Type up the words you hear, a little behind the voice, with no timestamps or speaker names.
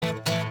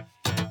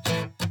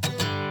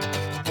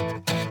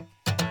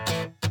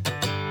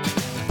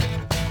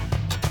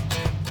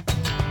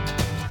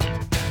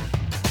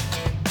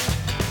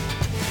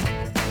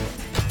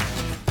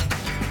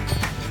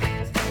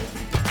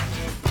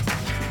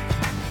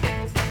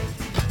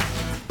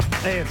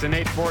Hey, it's an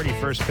 8:40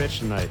 first pitch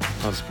tonight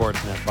on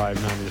Sportsnet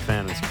 590 The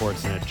Fan and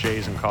Sportsnet.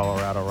 Jays and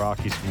Colorado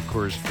Rockies from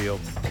Coors Field.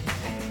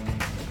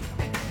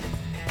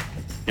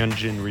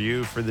 Hyunjin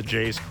Ryu for the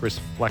Jays, Chris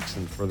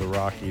Flexen for the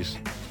Rockies.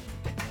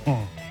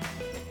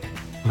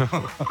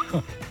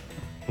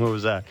 What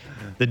was that?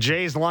 The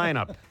Jays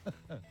lineup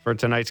for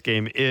tonight's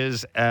game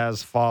is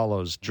as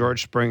follows.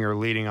 George Springer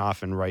leading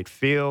off in right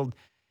field.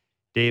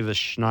 Davis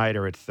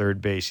Schneider at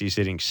third base. He's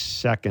hitting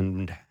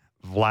second.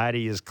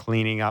 Vladdy is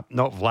cleaning up.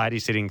 No,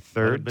 Vladdy's hitting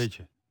third.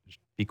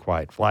 Be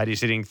quiet. Vladdy's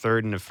hitting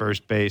third in the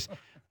first base.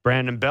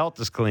 Brandon Belt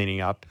is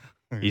cleaning up.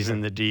 He's in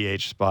the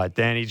DH spot.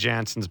 Danny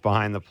Jansen's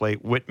behind the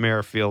plate. Whit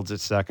Merrifield's at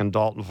second.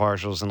 Dalton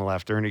Varshall's in the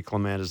left. Ernie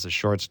Clement is the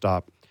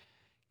shortstop.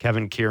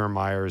 Kevin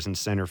Kiermaier is in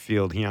center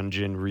field.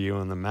 Hyunjin Ryu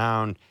on the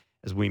mound.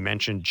 As we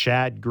mentioned,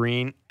 Chad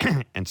Green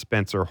and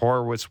Spencer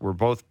Horwitz were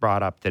both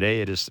brought up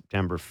today. It is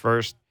September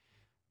 1st.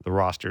 The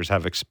rosters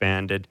have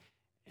expanded.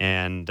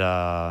 And,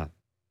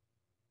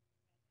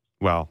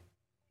 well,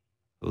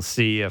 we'll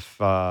see if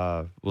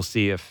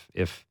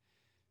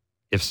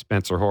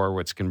Spencer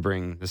Horwitz can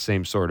bring the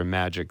same sort of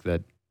magic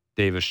that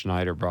Davis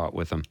Schneider brought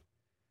with him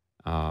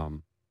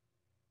from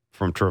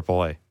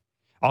AAA.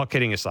 All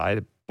kidding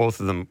aside, both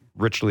of them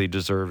richly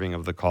deserving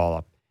of the call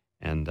up,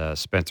 and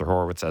Spencer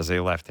Horwitz as a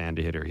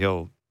left-handed hitter,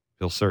 he'll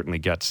certainly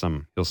get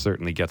some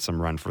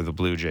run for the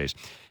Blue Jays.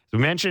 As we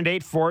mentioned,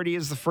 8:40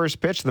 is the first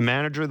pitch. The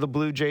manager of the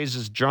Blue Jays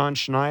is John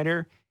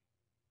Schneider,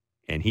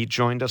 and he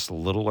joined us a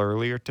little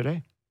earlier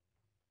today.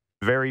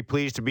 Very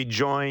pleased to be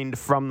joined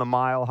from the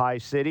Mile High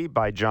City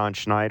by John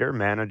Schneider,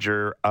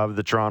 manager of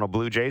the Toronto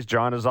Blue Jays.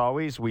 John, as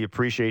always, we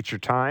appreciate your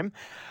time.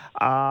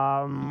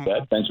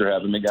 Thanks for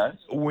having me, guys.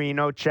 We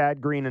know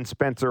Chad Green and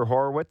Spencer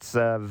Horwitz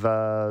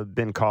have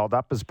been called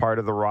up as part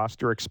of the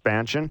roster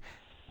expansion.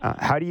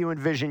 How do you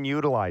envision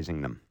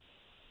utilizing them?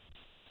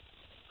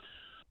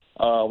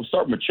 We'll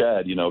start with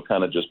Chad,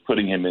 kind of just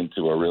putting him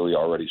into a really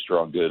already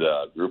strong, good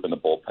group in the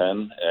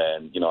bullpen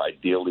and,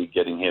 ideally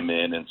getting him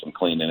in some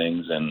clean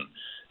innings and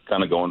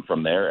kind of going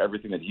from there.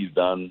 Everything that he's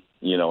done,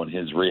 in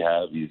his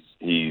rehab,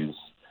 he's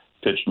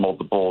pitched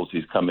multiples.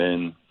 He's come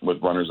in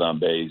with runners on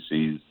base.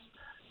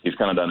 He's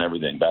kind of done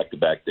everything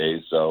back-to-back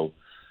days. So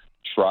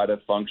try to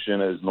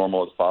function as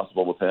normal as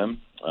possible with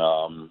him.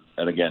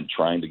 And again,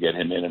 trying to get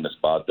him in a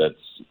spot that's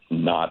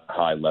not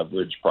high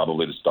leverage,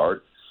 probably to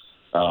start.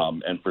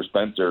 And for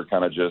Spencer,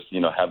 kind of just,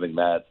 having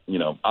that,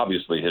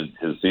 obviously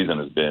his season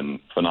has been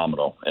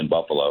phenomenal in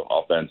Buffalo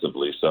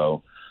offensively.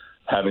 So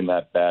having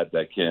that bat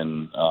that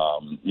can,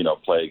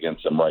 play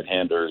against some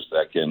right-handers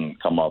that can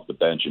come off the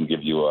bench and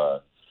give you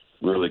a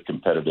really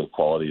competitive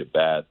quality of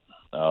bat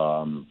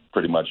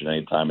pretty much at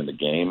any time in the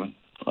game.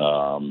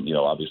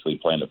 Obviously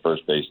playing at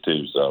first base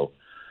too. So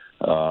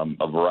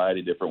a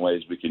variety of different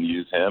ways we can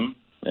use him.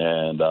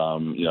 And,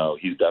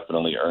 he's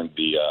definitely earned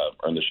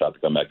the shot to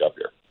come back up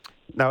here.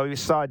 Now, you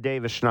saw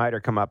Davis Schneider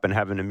come up and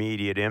have an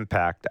immediate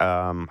impact.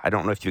 I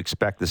don't know if you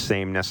expect the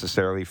same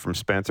necessarily from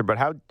Spencer, but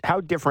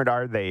how different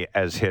are they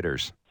as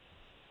hitters?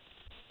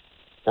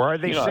 Or are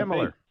they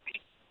similar?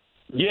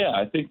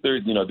 I think they're,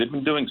 they've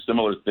been doing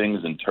similar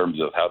things in terms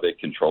of how they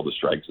control the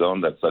strike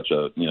zone. That's such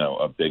a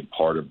big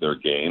part of their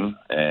game.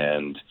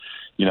 And,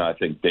 I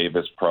think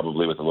Davis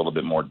probably with a little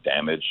bit more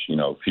damage,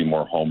 a few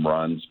more home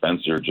runs.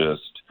 Spencer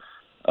just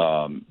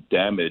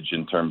damage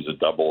in terms of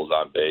doubles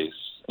on base,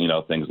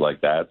 things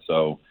like that.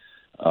 So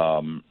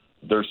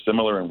they're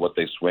similar in what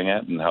they swing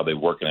at and how they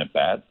work in at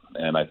bat.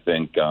 And I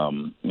think,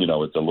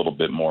 it's a little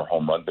bit more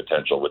home run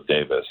potential with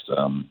Davis.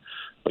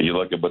 But you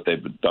look at what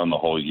they've done the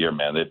whole year,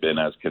 man, they've been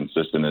as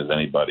consistent as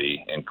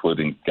anybody,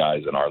 including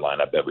guys in our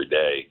lineup every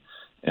day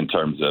in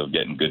terms of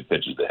getting good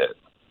pitches to hit.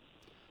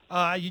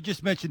 You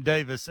just mentioned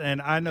Davis,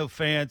 and I know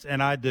fans,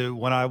 and I do,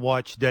 when I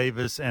watch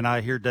Davis and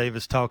I hear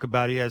Davis talk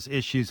about he has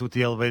issues with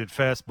the elevated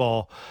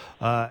fastball,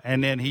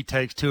 and then he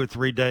takes 2 or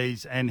 3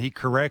 days and he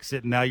corrects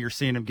it, and now you're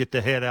seeing him get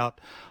the head out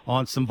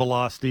on some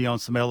velocity, on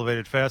some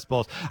elevated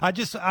fastballs.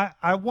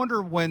 I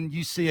wonder when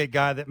you see a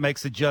guy that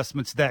makes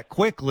adjustments that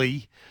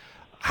quickly,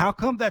 how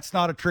come that's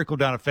not a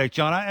trickle-down effect,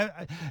 John?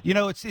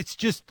 It's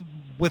just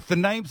with the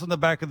names on the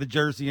back of the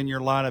jersey in your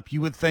lineup,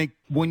 you would think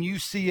when you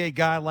see a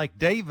guy like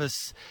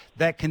Davis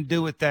that can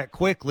do it that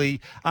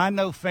quickly, I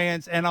know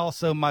fans and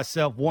also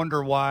myself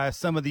wonder why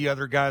some of the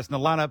other guys in the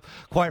lineup,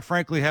 quite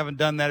frankly, haven't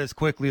done that as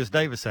quickly as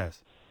Davis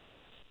has.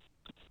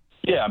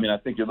 Yeah, I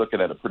think you're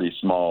looking at a pretty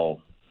small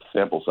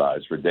sample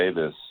size for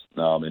Davis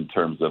in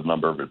terms of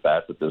number of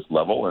at-bats at this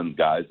level and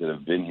guys that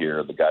have been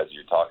here, the guys that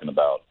you're talking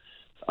about.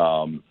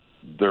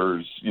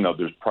 There's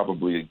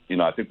probably,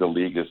 I think the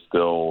league is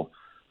still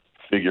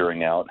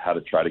figuring out how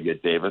to try to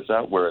get Davis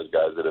out, whereas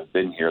guys that have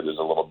been here, there's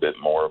a little bit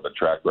more of a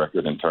track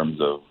record in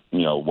terms of,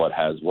 what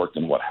has worked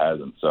and what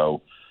hasn't.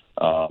 So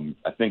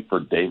I think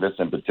for Davis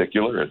in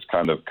particular, it's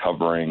kind of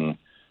covering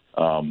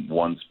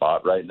one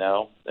spot right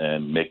now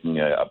and making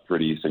a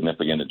pretty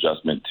significant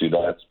adjustment to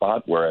that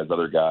spot, whereas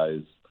other guys,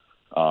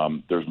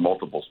 there's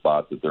multiple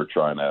spots that they're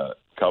trying to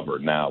cover.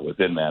 Now,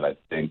 within that, I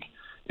think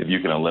if you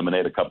can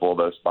eliminate a couple of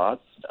those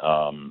spots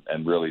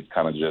and really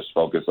kind of just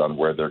focus on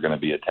where they're going to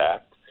be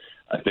attacked,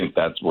 I think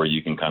that's where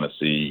you can kind of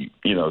see,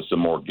 some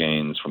more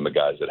gains from the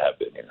guys that have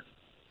been here.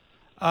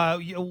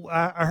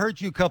 I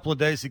heard you a couple of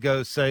days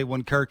ago say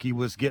when Kirky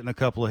was getting a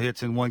couple of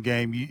hits in one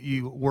game,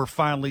 you were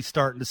finally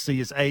starting to see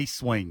his A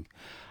swing.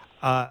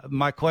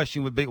 My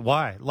question would be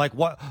why? Like,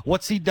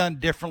 what's he done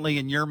differently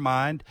in your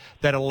mind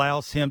that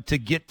allows him to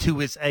get to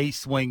his A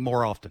swing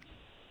more often?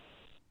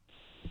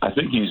 I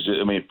think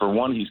for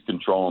one, he's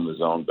controlling the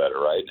zone better,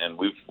 right? And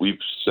we've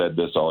said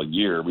this all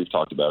year. We've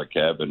talked about it,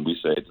 Kev, and we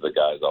say it to the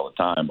guys all the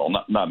time. Well,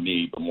 not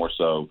me, but more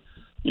so,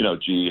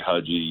 G,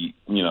 Hudgy,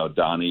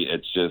 Donnie.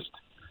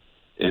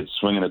 It's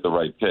swinging at the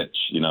right pitch,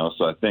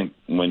 So I think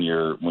when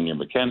your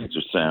mechanics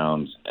are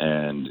sound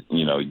and,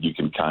 you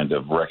can kind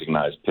of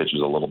recognize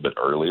pitches a little bit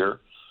earlier,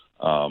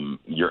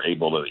 you're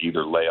able to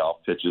either lay off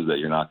pitches that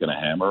you're not going to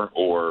hammer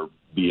or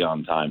be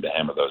on time to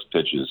hammer those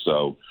pitches.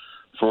 So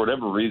for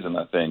whatever reason,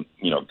 I think,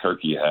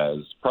 Kirky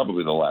has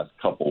probably the last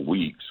couple of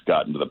weeks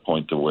gotten to the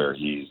point to where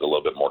he's a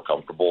little bit more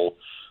comfortable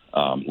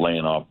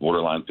laying off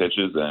borderline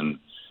pitches and,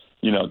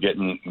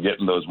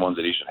 getting those ones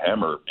that he should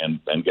hammer and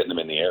getting them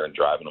in the air and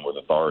driving them with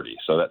authority.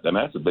 So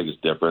that's the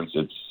biggest difference.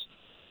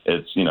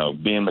 It's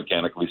being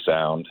mechanically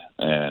sound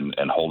and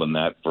holding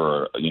that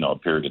for, a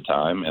period of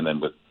time. And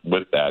then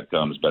with that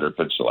comes better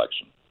pitch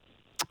selection.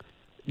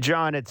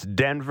 John, it's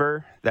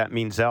Denver. That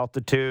means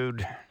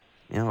altitude.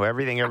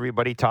 Everything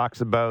everybody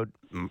talks about,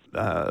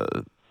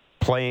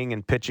 playing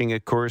and pitching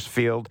at Coors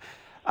Field.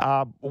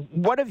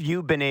 What have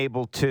you been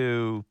able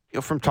to,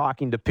 from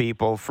talking to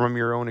people, from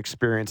your own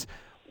experience,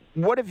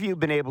 what have you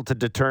been able to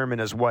determine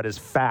as what is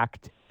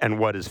fact and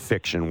what is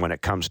fiction when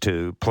it comes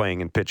to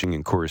playing and pitching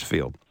in Coors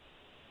Field?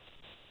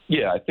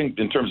 Yeah, I think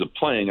in terms of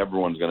playing,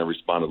 everyone's going to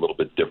respond a little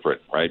bit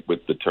different, right?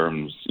 With the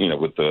terms,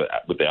 with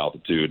the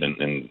altitude and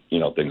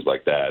things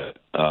like that.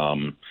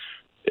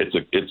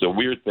 It's a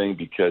weird thing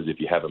because if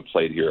you haven't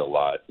played here a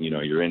lot,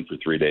 you're in for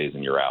 3 days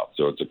and you're out.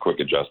 So it's a quick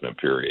adjustment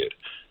period.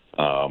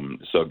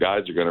 So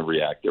guys are going to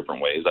react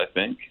different ways, I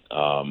think.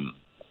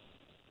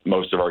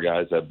 Most of our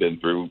guys have been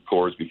through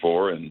Coors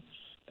before and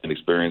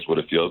experienced what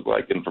it feels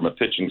like. And from a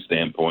pitching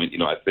standpoint,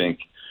 I think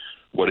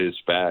what is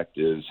fact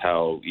is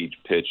how each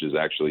pitch is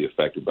actually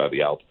affected by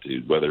the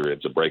altitude, whether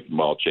it's a breaking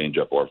ball,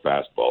 changeup, or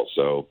fastball.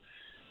 So,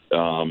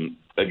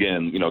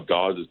 again,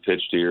 Gauze is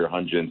pitched here,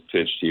 Hunjin's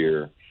pitched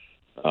here.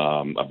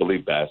 I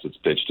believe Bassett's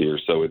pitched here.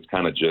 So it's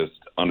kind of just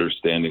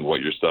understanding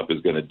what your stuff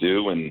is going to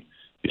do and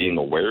being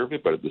aware of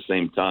it, but at the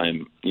same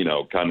time,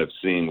 kind of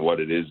seeing what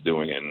it is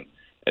doing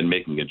and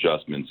making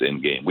adjustments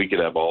in game. We could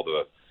have all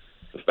the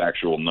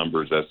factual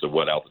numbers as to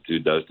what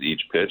altitude does to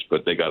each pitch,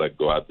 but they got to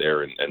go out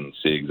there and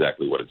see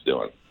exactly what it's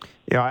doing.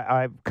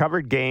 I've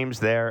covered games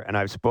there, and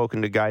I've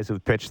spoken to guys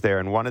who've pitched there,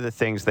 and one of the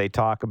things they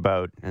talk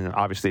about, and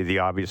obviously the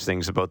obvious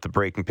things about the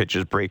breaking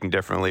pitches breaking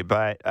differently,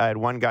 but I had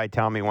one guy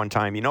tell me one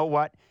time, you know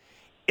what?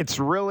 It's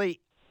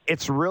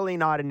really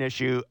not an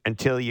issue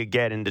until you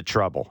get into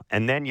trouble.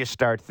 And then you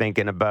start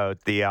thinking about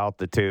the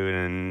altitude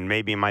and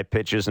maybe my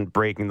pitch isn't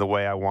breaking the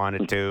way I want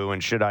it to,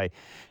 and should I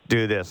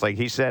do this? Like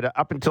he said,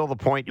 up until the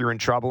point you're in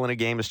trouble in a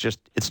game, it's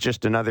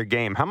just another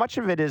game. How much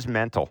of it is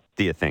mental,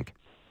 do you think?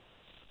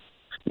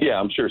 Yeah,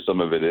 I'm sure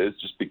some of it is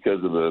just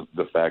because of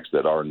the facts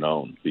that are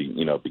known,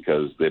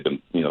 because they've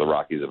been, the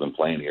Rockies have been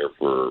playing here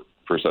for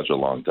such a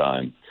long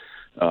time.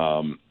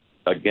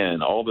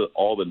 Again, all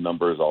the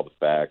numbers, all the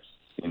facts,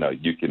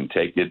 you can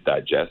take it,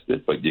 digest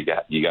it, but you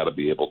got to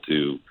be able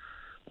to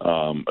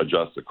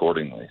adjust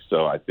accordingly.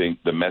 So I think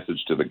the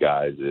message to the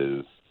guys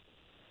is,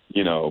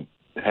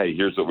 hey,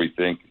 here's what we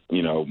think,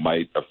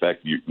 might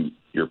affect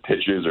your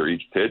pitches or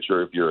each pitch,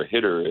 or if you're a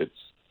hitter, it's,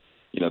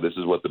 this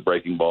is what the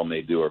breaking ball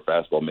may do or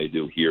fastball may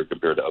do here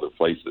compared to other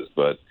places.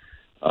 But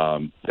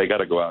they got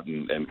to go out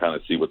and kind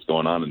of see what's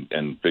going on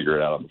and figure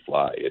it out on the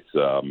fly.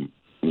 It's,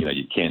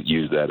 you can't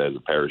use that as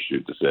a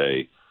parachute to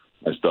say,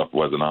 my stuff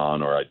wasn't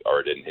on or I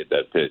didn't hit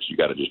that pitch. You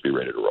got to just be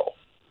ready to roll.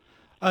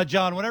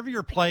 John, whenever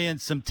you're playing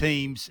some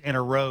teams in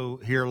a row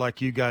here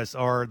like you guys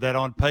are that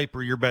on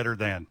paper you're better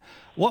than,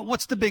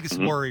 what's the biggest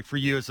worry for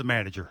you as a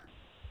manager?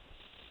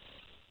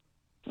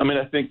 I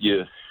think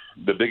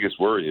the biggest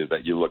worry is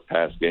that you look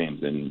past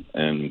games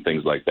and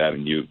things like that,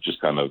 and you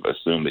just kind of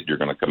assume that you're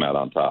going to come out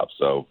on top.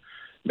 So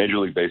Major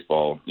League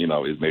Baseball,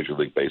 is Major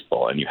League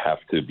Baseball, and you have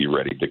to be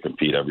ready to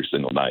compete every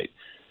single night.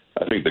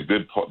 I think the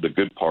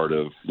good part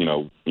of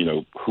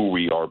who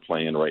we are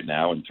playing right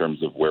now in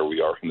terms of where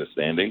we are in the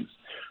standings,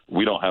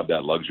 we don't have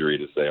that luxury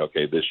to say,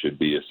 okay, this should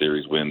be a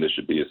series win, this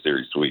should be a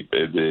series sweep.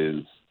 It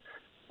is,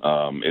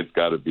 it's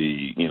got to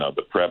be,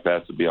 the prep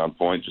has to be on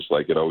point, just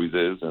like it always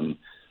is, and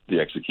the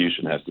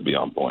execution has to be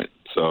on point.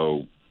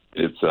 So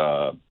it's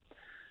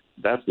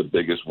that's the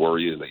biggest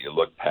worry, is that you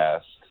look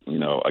past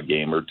a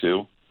game or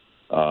two.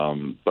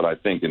 But I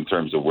think in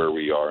terms of where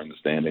we are in the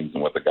standings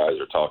and what the guys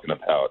are talking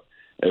about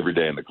every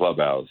day in the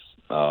clubhouse,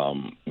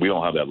 we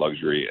don't have that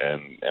luxury,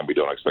 and we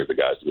don't expect the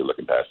guys to be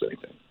looking past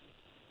anything.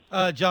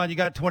 John, you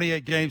got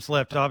 28 games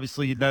left.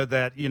 Obviously, you know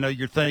that. You know,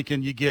 you're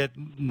thinking you get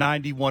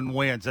 91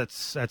 wins.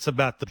 That's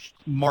about the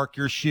mark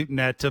you're shooting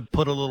at to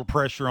put a little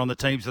pressure on the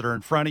teams that are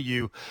in front of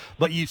you.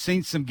 But you've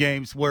seen some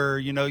games where,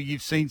 you know,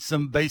 you've seen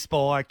some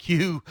baseball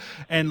IQ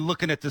and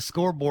looking at the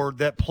scoreboard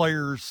that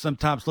players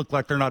sometimes look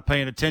like they're not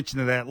paying attention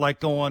to that, like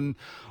going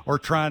or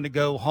trying to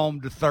go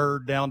home to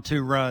third down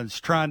 2 runs,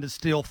 trying to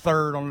steal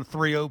third on a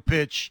 3-0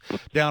 pitch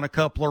down a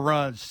couple of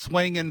runs,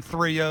 swinging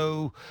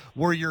 3-0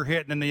 where you're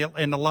hitting in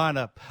the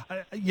lineup.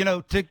 You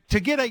know, to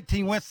get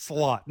 18 wins, it's a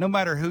lot, no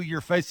matter who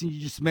you're facing. You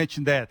just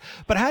mentioned that.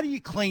 But how do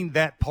you clean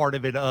that part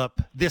of it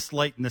up this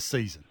late in the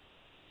season?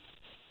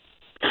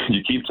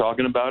 You keep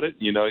talking about it.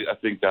 You know, I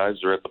think guys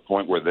are at the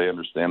point where they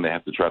understand they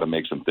have to try to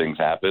make some things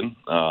happen.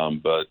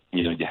 But,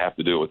 you know, you have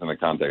to do it within the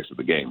context of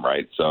the game,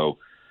 right? So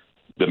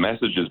the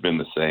message has been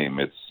the same.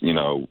 It's, you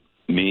know,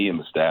 me and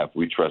the staff,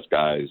 we trust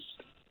guys,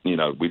 you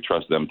know, we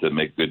trust them to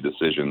make good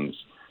decisions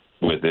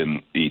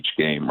within each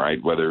game,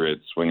 right? Whether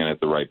it's swinging at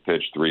the right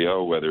pitch,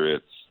 3-0, whether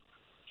it's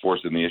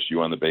forcing the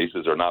issue on the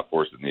bases or not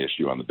forcing the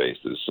issue on the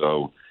bases.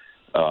 So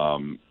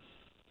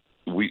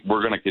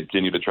we're going to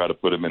continue to try to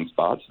put them in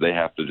spots. They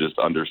have to just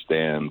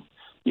understand,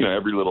 you know,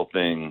 every little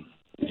thing.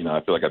 You know,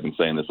 I feel like I've been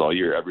saying this all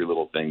year. Every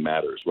little thing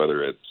matters,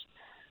 whether it's,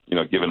 you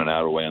know, giving an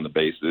out away on the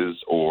bases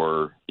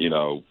or, you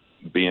know,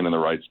 being in the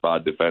right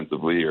spot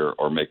defensively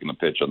or making a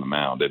pitch on the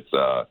mound.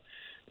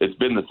 It's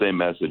been the same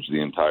message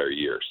the entire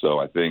year. So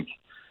I think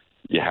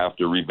you have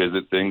to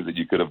revisit things that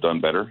you could have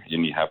done better,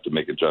 and you have to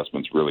make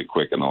adjustments really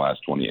quick in the last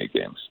 28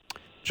 games.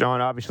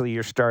 John, obviously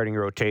your starting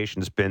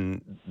rotation has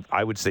been,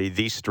 I would say,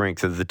 the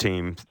strength of the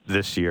team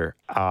this year.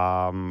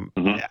 Are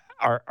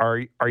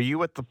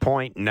you at the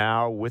point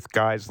now with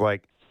guys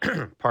like,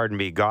 pardon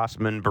me,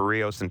 Gossman,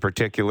 Barrios in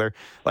particular?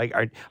 Like,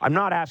 I'm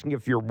not asking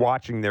if you're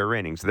watching their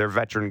innings. They're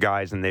veteran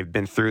guys, and they've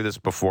been through this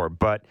before.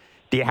 But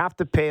do you have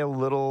to pay a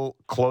little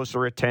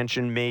closer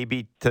attention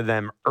maybe to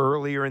them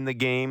earlier in the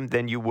game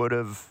than you would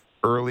have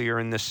earlier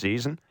in this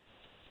season?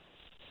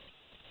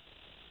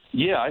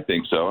 Yeah, I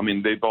think so. I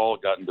mean, they've all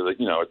gotten to the,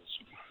 you know,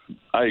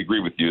 I agree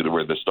with you to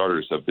where the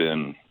starters have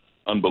been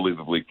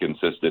unbelievably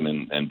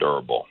consistent and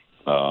durable.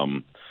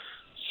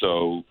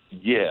 So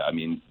yeah, I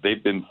mean,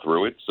 they've been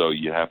through it. So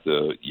you have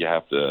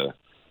to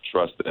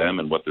trust them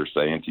and what they're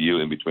saying to you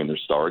in between their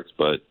starts.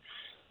 But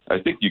I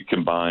think you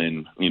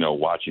combine, you know,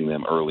 watching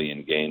them early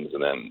in games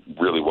and then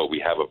really what we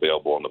have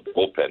available in the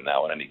bullpen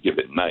now on any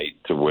given night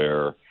to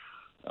where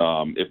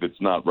if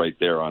it's not right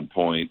there on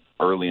point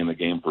early in the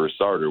game for a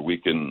starter, we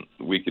can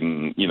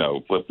you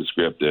know, flip the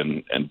script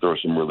and throw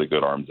some really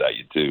good arms at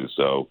you too.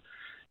 So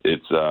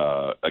it's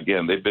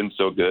again, they've been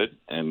so good,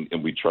 and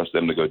we trust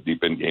them to go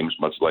deep in games,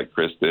 much like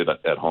Chris did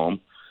at home.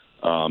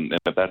 And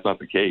if that's not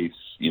the case,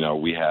 you know,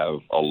 we have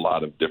a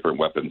lot of different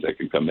weapons that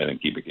can come in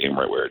and keep a game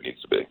right where it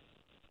needs to be.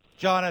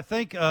 John, I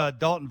think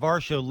Dalton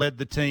Varsho led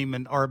the team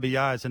in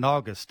RBIs in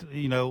August.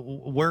 You know,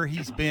 where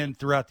he's been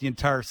throughout the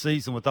entire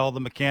season with all the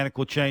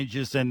mechanical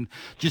changes and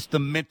just the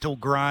mental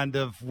grind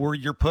of where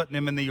you're putting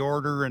him in the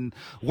order and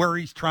where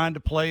he's trying to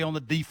play on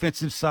the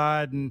defensive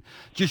side and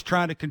just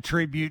trying to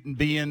contribute and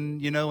being,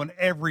 you know, an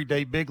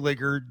everyday big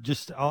leaguer.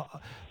 Just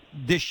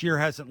this year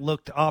hasn't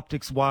looked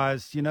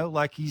optics-wise, you know,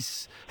 like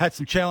he's had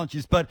some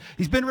challenges, but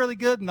he's been really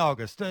good in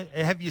August.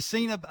 Have you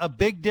seen a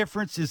big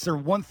difference? Is there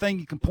one thing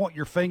you can point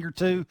your finger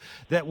to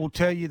that will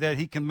tell you that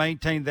he can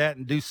maintain that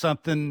and do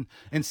something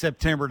in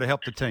September to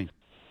help the team?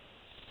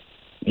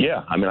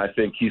 Yeah, I mean, I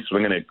think he's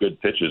swinging at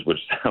good pitches, which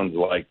sounds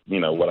like,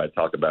 you know, what I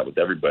talk about with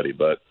everybody,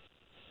 but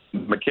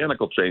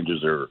mechanical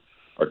changes are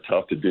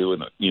tough to do in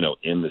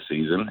the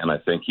season, and I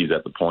think he's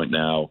at the point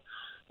now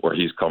where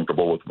he's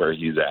comfortable with where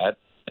he's at.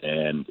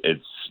 And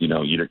it's, you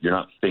know, you're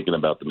not thinking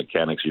about the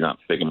mechanics. You're not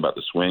thinking about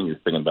the swing. You're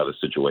thinking about the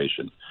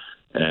situation.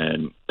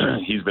 And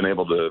he's been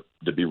able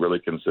to be really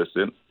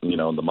consistent, you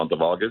know, in the month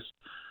of August.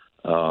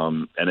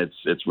 And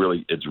it's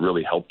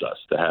really helped us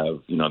to have,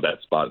 you know,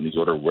 that spot in the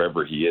order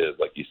wherever he is.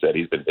 Like you said,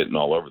 he's been hitting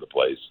all over the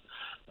place.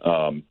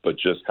 But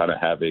just kind of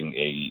having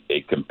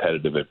a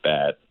competitive at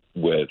bat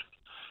with,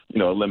 you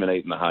know,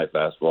 eliminating the high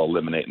fastball,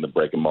 eliminating the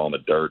breaking ball in the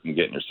dirt, and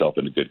getting yourself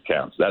into good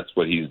counts. That's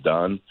what he's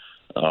done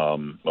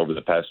over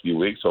the past few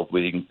weeks.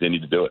 Hopefully he can continue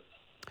to do it.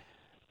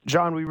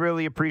 John, we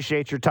really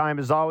appreciate your time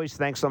as always.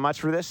 Thanks so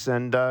much for this,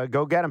 and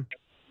go get him.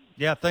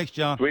 Yeah, thanks,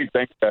 John. Sweet.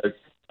 Thanks, guys.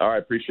 All right,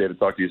 appreciate it.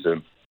 Talk to you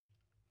soon.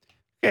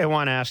 Okay, I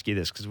want to ask you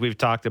this because we've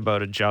talked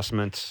about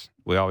adjustments.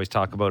 We always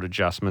talk about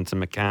adjustments and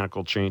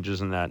mechanical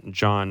changes and that. And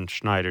John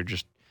Schneider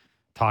just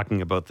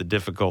talking about the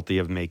difficulty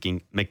of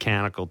making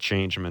mechanical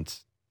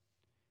changements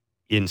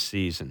in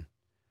season.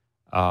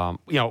 You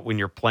know, when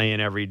you're playing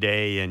every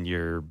day and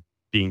you're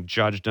being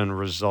judged on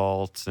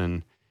results,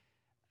 and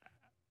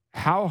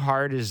how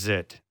hard is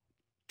it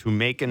to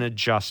make an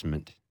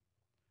adjustment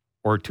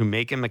or to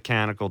make a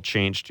mechanical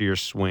change to your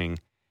swing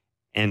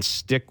and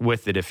stick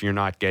with it if you're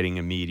not getting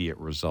immediate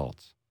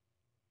results?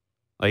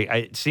 Like,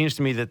 it seems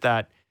to me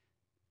that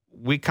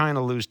we kind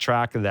of lose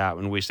track of that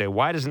when we say,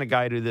 why doesn't a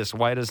guy do this?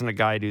 Why doesn't a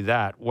guy do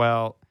that?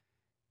 Well,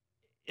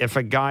 if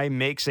a guy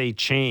makes a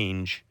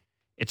change,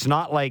 it's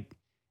not like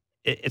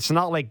it's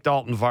not like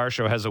Dalton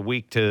Varsho has a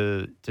week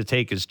to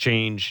take his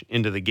change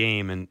into the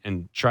game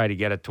and try to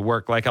get it to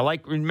work.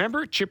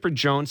 Remember Chipper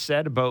Jones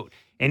said about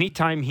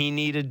anytime he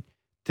needed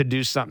to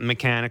do something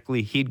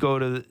mechanically, he'd go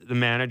to the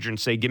manager and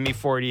say, give me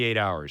 48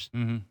 hours.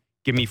 Mm-hmm.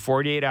 Give me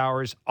 48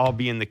 hours. I'll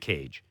be in the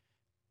cage.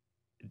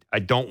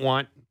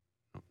 Don't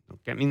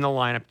get me in the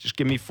lineup. Just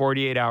give me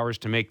 48 hours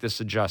to make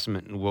this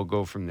adjustment, and we'll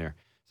go from there.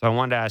 So I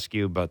wanted to ask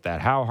you about that.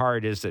 How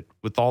hard is it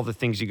with all the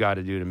things you got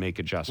to do to make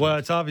adjustments? Well,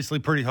 it's obviously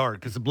pretty hard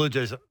because the Blue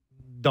Jays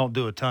don't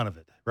do a ton of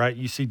it, right?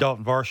 You see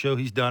Dalton Varsho,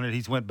 he's done it.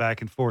 He's went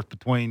back and forth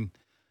between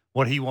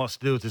what he wants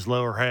to do with his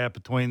lower half,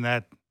 between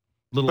that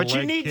little but you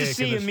leg need to kick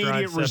see and the stride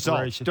immediate results.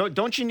 separation.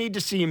 Don't you need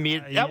to see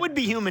immediate? Yeah. That would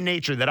be human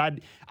nature. That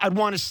I'd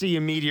want to see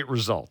immediate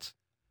results.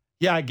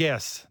 Yeah, I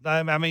guess.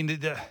 I mean,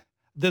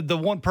 the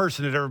one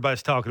person that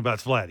everybody's talking about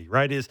is Vladdy,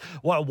 right? Is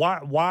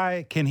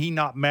why can he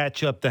not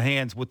match up the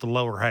hands with the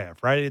lower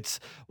half, right? It's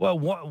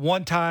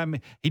one time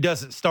he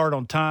doesn't start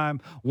on time.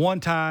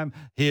 One time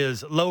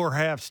his lower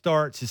half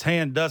starts, his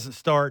hand doesn't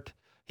start.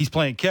 He's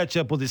playing catch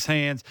up with his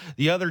hands.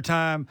 The other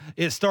time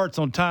it starts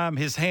on time,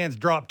 his hands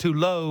drop too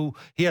low.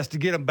 He has to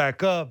get them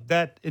back up.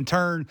 That in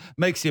turn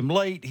makes him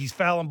late. He's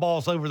fouling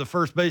balls over the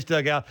first base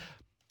dugout.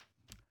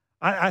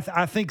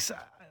 I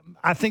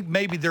think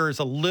maybe there is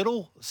a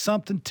little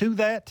something to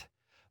that,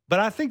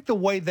 but I think the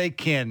way they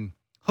can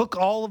hook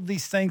all of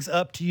these things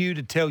up to you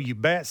to tell you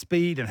bat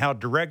speed and how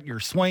direct your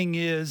swing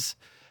is,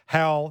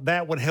 how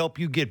that would help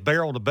you get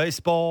barrel to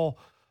baseball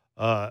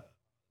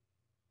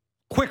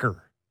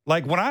quicker.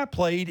 Like when I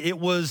played, it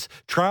was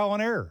trial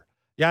and error.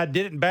 Yeah, I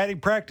did it in batting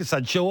practice.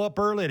 I'd show up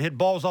early. I'd hit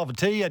balls off a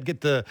tee. I'd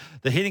get the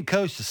hitting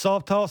coach to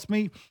soft toss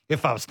me.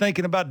 If I was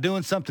thinking about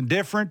doing something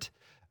different,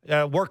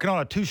 working on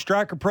a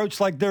two-strike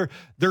approach, like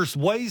there's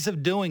ways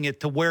of doing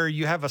it to where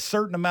you have a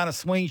certain amount of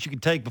swings you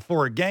can take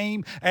before a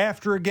game,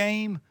 after a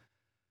game.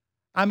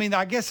 I mean,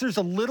 I guess there's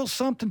a little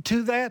something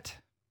to that.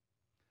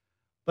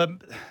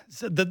 But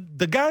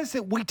the guys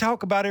that we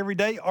talk about every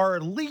day are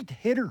elite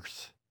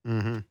hitters.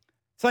 Mm-hmm.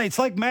 It's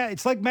like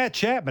Matt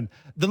Chapman.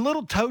 The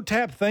little toe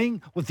tap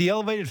thing with the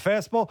elevated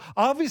fastball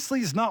obviously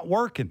is not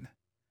working.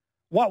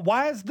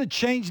 Why has the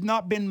change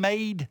not been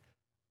made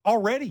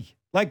already?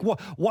 Like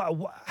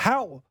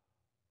how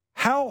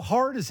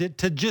hard is it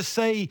to just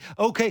say,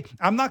 okay,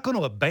 I'm not going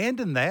to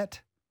abandon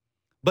that,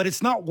 but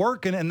it's not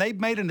working, and they've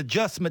made an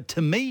adjustment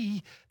to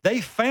me.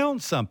 They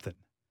found something,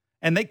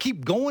 and they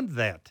keep going to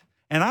that.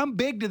 And I'm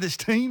big to this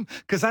team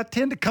because I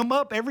tend to come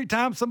up every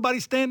time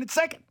somebody's standing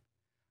second.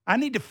 I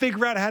need to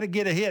figure out how to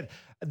get a hit.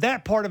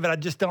 That part of it I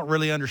just don't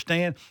really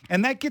understand.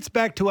 And that gets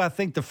back to, I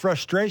think, the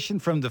frustration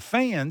from the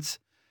fans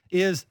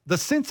is the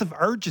sense of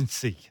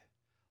urgency.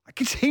 Like,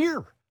 it's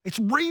here. It's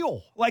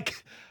real.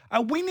 Like,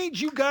 we need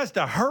you guys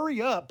to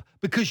hurry up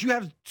because you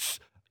have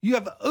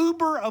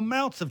uber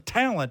amounts of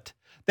talent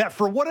that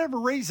for whatever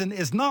reason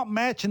is not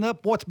matching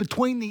up what's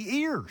between the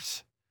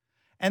ears.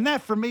 And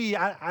that, for me,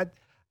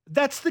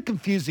 that's the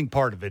confusing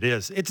part of it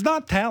is it's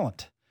not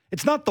talent.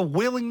 It's not the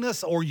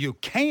willingness or you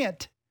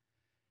can't.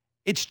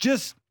 It's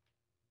just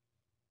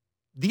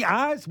the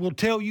eyes will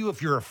tell you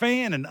if you're a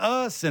fan, and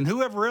us and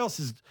whoever else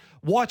is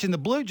watching the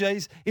Blue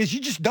Jays is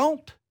you just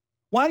don't.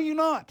 Why do you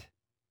not?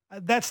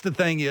 That's the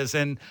thing is,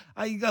 and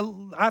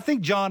I think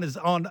John is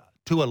on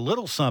to a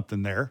little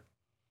something there,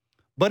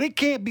 but it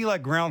can't be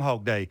like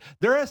Groundhog Day.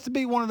 There has to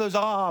be one of those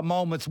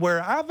moments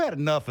where I've had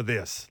enough of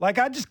this. Like,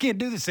 I just can't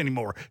do this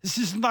anymore. This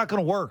is not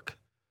going to work.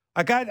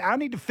 Like, I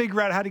need to figure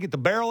out how to get the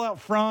barrel out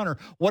front or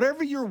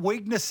whatever your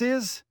weakness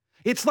is.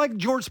 It's like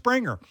George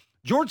Springer.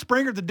 George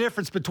Springer, the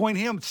difference between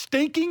him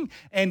stinking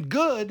and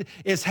good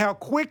is how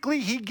quickly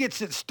he gets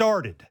it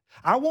started.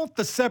 I want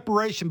the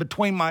separation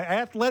between my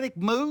athletic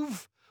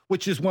move,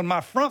 which is when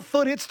my front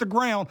foot hits the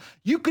ground.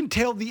 You can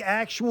tell the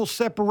actual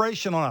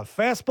separation on a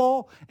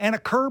fastball and a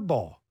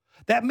curveball.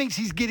 That means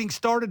he's getting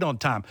started on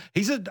time.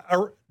 He's a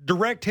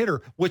direct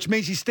hitter, which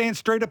means he stands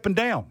straight up and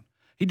down.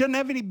 He doesn't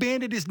have any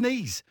bend at his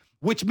knees,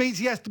 which means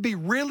he has to be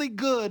really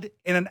good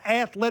in an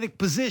athletic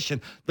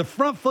position. The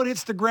front foot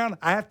hits the ground.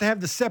 I have to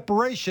have the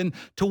separation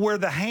to where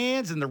the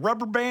hands and the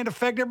rubber band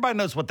effect, everybody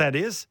knows what that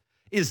is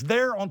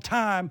there on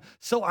time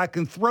so I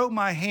can throw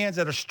my hands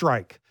at a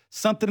strike,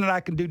 something that I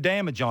can do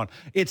damage on.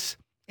 It's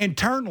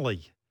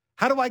internally.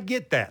 How do I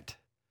get that?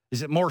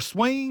 Is it more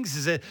swings?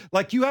 Is it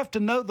like you have to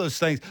know those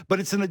things, but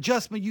it's an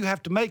adjustment you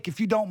have to make. If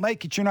you don't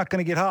make it, you're not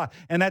going to get hot.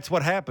 And that's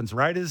what happens,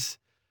 right?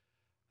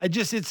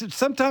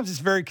 Sometimes it's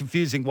very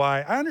confusing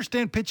why. I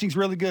understand pitching's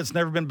really good. It's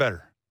never been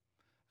better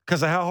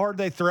because of how hard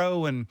they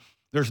throw and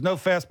there's no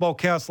fastball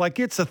counts. Like,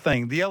 it's a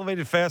thing. The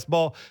elevated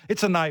fastball,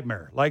 it's a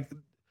nightmare.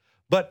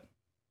 But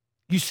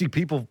you see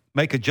people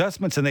make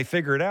adjustments and they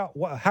figure it out.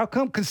 How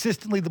come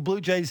consistently the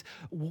Blue Jays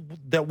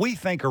that we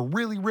think are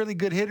really, really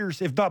good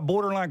hitters, if not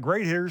borderline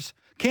great hitters,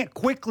 can't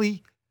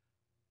quickly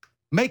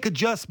make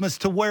adjustments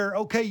to where,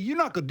 okay, you're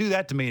not going to do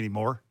that to me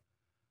anymore.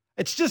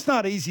 It's just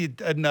not easy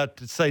enough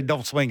to say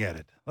don't swing at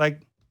it.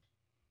 Like,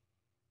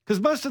 because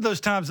most of those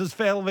times those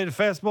elevated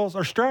fastballs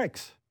are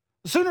strikes.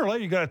 Sooner or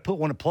later, you got to put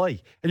one in play,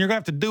 and you're going to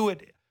have to do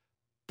it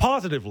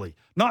positively,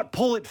 not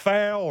pull it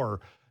foul or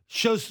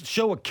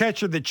show a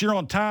catcher that you're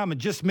on time and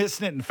just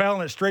missing it and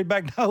fouling it straight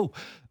back. No,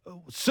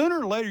 sooner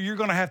or later you're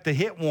going to have to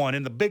hit one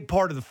in the big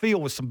part of the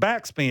field with some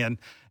backspin,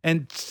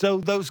 and so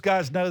those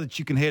guys know that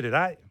you can hit it.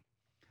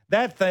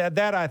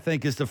 That I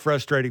think is the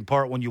frustrating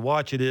part when you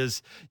watch it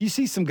is you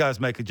see some guys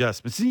make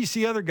adjustments, and you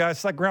see other guys,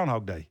 it's like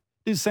Groundhog Day,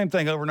 do the same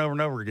thing over and over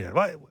and over again.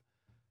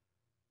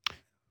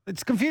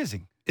 It's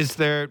confusing.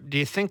 Do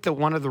you think that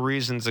one of the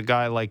reasons a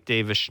guy like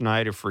Davis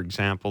Schneider, for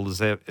example,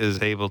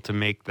 is able to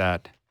make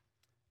that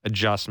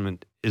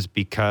adjustment is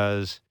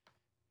because,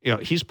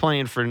 he's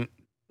playing for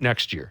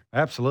next year.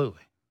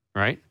 Absolutely.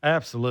 Right?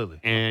 Absolutely.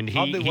 And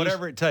I'll do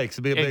whatever it takes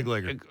to be a big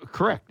leaguer.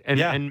 Correct.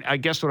 And I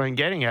guess what I'm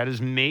getting at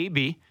is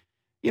maybe,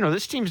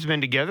 this team's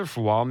been together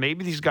for a while.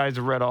 Maybe these guys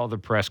have read all the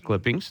press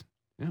clippings.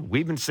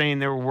 We've been saying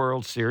they're a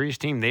World Series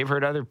team. They've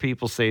heard other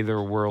people say they're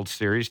a World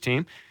Series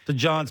team. To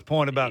John's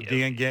point about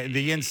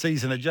the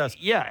in-season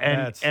adjustment.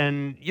 Yeah,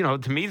 and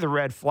to me, the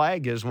red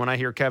flag is when I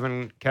hear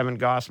Kevin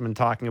Gossman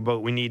talking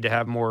about we need to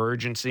have more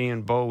urgency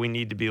and, Bo, we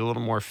need to be a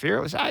little more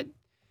fearless.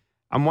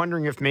 I'm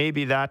wondering if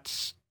maybe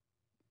guys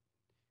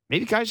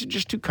are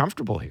just too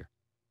comfortable here.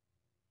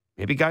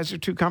 Maybe guys are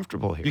too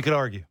comfortable here. You could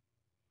argue.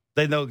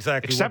 They know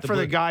exactly Except for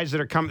the guys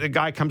that are the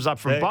guy comes up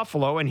from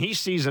Buffalo and he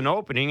sees an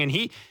opening and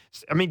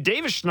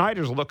Davis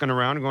Schneider's looking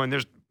around and going,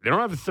 they don't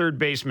have a third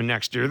baseman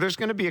next year. There's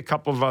going to be a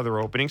couple of other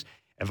openings.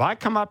 If I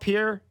come up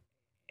here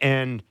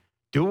and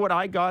do what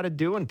I got to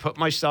do and put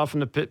myself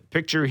in the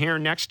picture here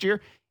next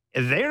year,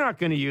 if they're not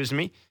going to use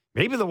me,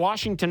 maybe the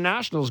Washington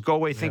Nationals go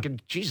away thinking,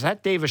 geez,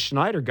 that Davis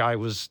Schneider guy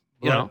was,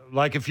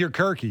 Like if you're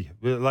Kirky,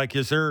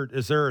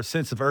 is there a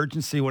sense of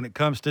urgency when it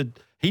comes to,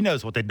 he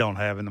knows what they don't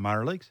have in the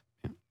minor leagues?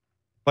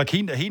 Like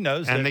he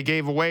knows, and they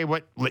gave away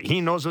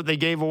he knows what they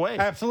gave away.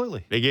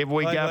 Absolutely, they gave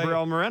away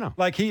Gabriel Moreno.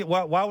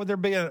 Why would there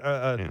be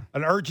an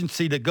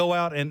urgency to go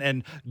out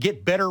and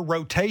get better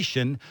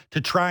rotation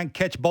to try and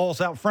catch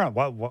balls out front?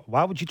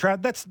 Why would you try?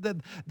 That's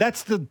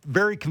the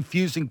very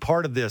confusing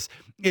part of this.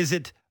 Is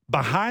it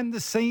behind the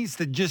scenes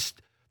that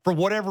just for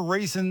whatever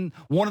reason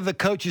one of the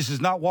coaches is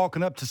not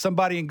walking up to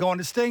somebody and going,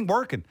 "This thing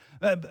working"?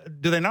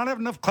 Do they not have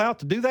enough clout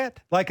to do that?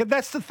 Like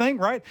that's the thing,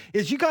 right?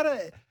 Is you got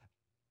to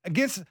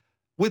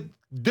with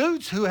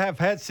dudes who have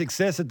had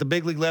success at the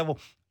big league level,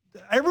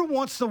 every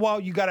once in a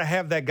while you got to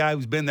have that guy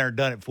who's been there and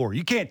done it for you.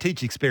 You can't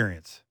teach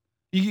experience.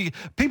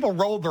 People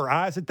roll their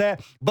eyes at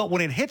that, but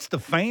when it hits the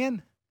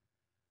fan,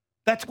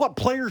 that's what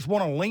players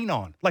want to lean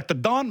on. Like the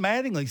Don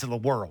Mattinglys of the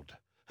world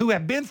who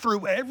have been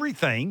through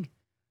everything.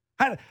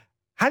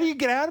 How do you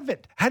get out of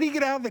it? How do you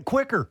get out of it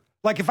quicker?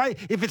 Like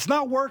if it's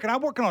not working,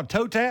 I'm working on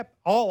toe tap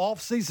all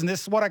off season.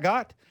 This is what I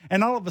got,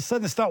 and all of a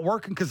sudden it's not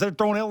working because they're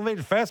throwing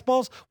elevated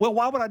fastballs. Well,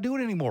 why would I do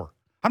it anymore?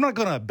 I'm not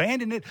going to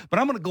abandon it, but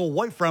I'm going to go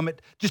away from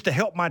it just to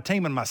help my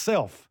team and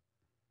myself.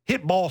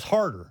 Hit balls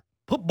harder.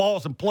 Put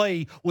balls in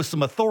play with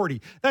some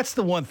authority. That's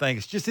the one thing.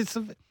 It's just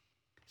a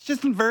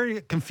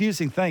very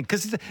confusing thing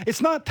because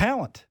it's not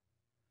talent.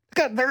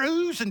 They're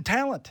oozing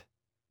talent.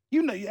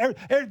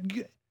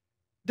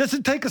 Does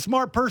it take a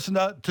smart person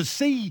to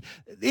see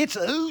it's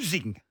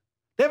oozing?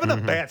 They have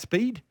enough bat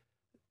speed.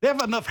 They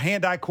have enough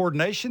hand-eye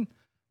coordination.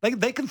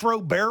 They can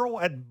throw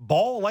barrel at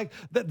ball. Like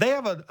they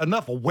have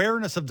enough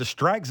awareness of the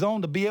strike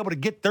zone to be able to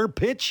get their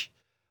pitch.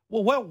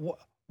 Well,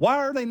 why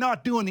are they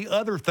not doing the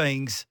other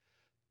things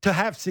to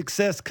have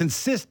success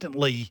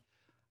consistently?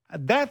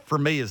 That for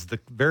me is the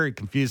very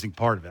confusing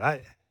part of it.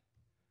 I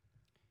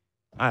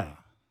don't know.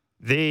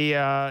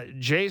 The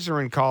Jays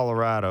are in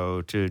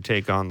Colorado to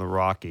take on the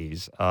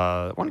Rockies.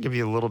 I want to give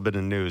you a little bit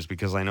of news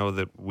because I know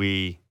that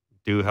we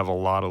do have a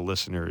lot of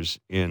listeners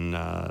in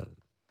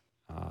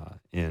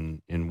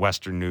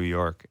Western New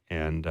York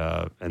and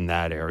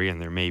that area,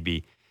 and there may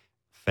be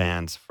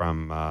fans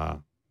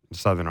from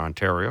Southern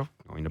Ontario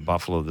going to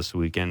Buffalo this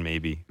weekend.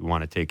 Maybe you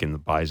want to take in the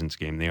Bison's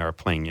game. They are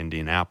playing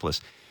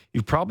Indianapolis.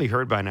 You've probably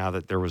heard by now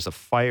that there was a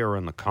fire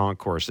on the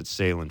concourse at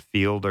Salem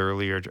Field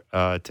earlier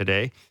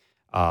today.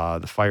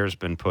 The fire's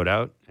been put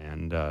out,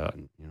 and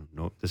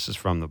this is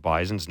from the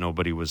Bisons.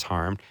 Nobody was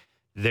harmed.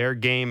 Their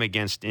game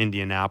against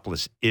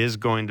Indianapolis is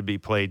going to be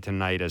played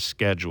tonight as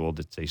scheduled.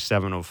 It's a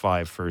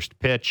 7:05 first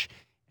pitch,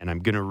 and I'm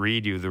going to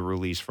read you the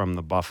release from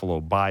the Buffalo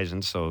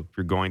Bison. So if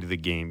you're going to the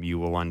game, you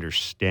will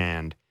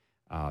understand.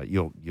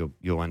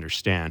 You'll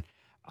understand.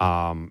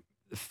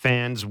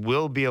 Fans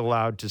will be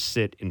allowed to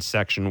sit in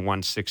section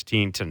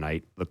 116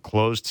 tonight. The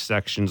closed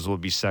sections will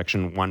be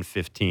section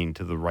 115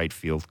 to the right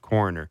field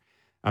corner.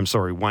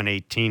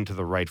 118 to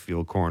the right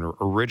field corner.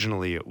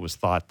 Originally, it was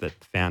thought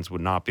that fans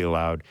would not be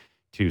allowed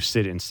to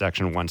sit in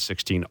section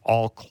 116.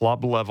 All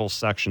club-level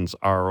sections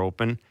are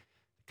open.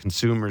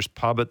 Consumers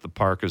Pub at the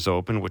park is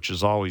open, which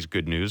is always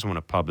good news when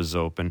a pub is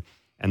open.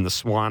 And the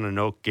Swan and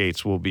Oak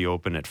gates will be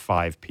open at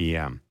 5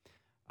 p.m.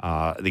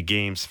 The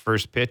game's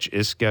first pitch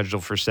is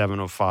scheduled for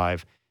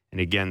 7:05.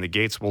 And again, the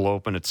gates will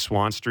open at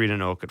Swan Street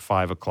and Oak at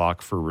 5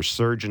 o'clock for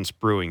Resurgence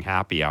Brewing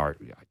Happy Hour.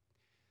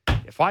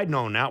 If I'd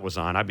known that was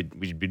on,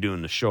 we'd be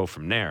doing the show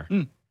from there.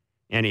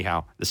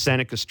 Anyhow, the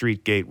Seneca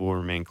Street gate will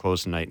remain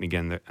closed tonight. And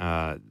again,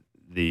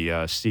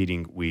 the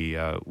seating we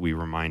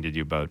reminded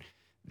you about.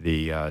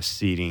 The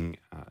seating,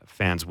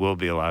 fans will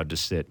be allowed to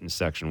sit in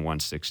section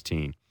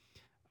 116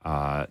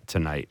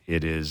 tonight.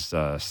 It is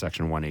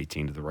section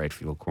 118 to the right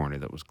field corner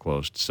that was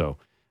closed. So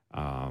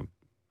I'm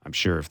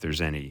sure if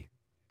there's any,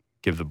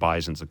 give the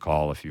Bisons a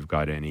call if you've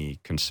got any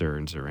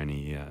concerns or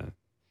any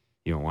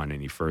you don't want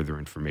any further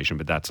information.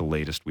 But that's the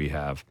latest we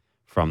have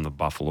from the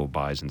Buffalo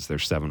Bisons. Their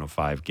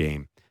 7:05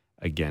 game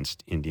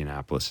against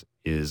Indianapolis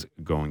is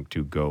going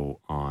to go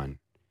on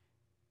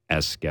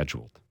as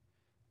scheduled,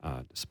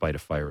 despite a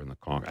fire in the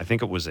Congress. I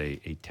think it was a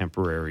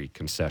temporary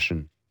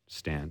concession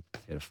stand.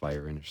 They had a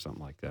fire in or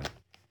something like that.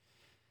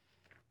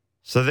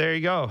 So there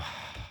you go.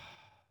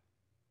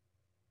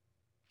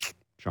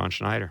 John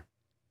Schneider.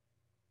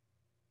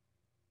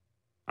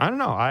 I don't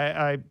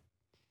know.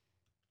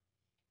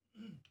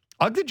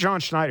 I'll give John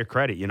Schneider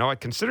credit. You know,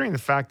 considering the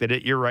fact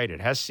that you're right, it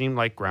has seemed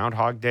like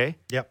Groundhog Day.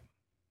 Yep.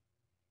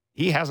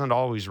 He hasn't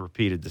always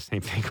repeated the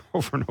same thing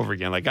over and over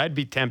again. Like, I'd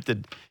be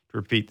tempted to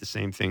repeat the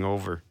same thing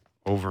over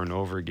and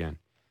over again.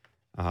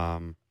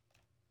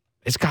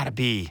 It's got to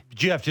be.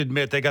 But you have to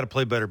admit they got to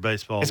play better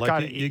baseball.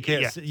 You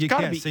can't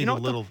see the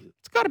little.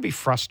 It's got to be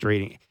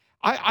frustrating.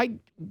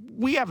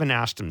 We haven't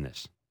asked him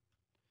this,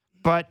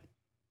 but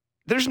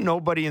there's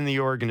nobody in the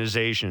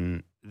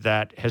organization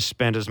that has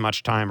spent as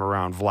much time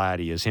around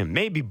Vladdy as him.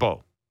 Maybe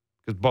Bo,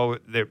 because Bo,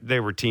 they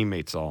were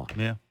teammates all.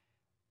 Yeah.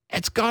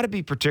 It's got to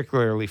be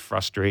particularly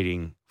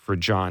frustrating for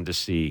John to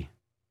see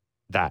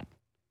that,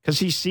 because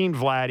he's seen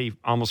Vladdy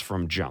almost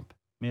from jump.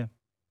 Yeah.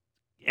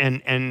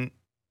 And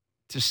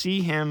to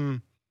see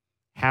him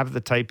have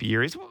the type of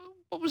year,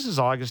 what was his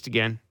August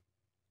again?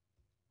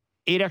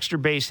 8 extra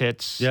base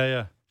hits.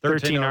 Yeah.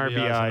 13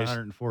 RBIs.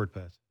 104 at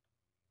bats.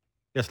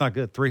 That's not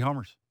good. 3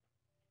 homers.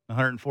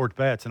 104 at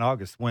bats in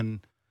August.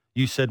 When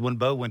you said when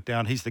Bo went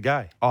down, he's the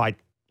guy. Oh, I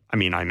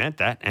meant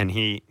that, and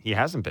he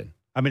hasn't been.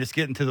 I mean, it's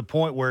getting to the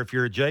point where if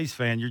you're a Jays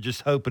fan, you're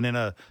just hoping in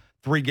a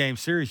 3-game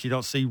series you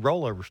don't see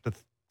rollovers to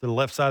the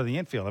left side of the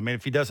infield. I mean,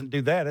 if he doesn't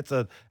do that,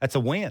 that's a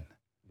win.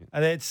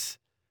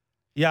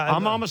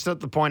 I'm almost at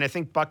the point. I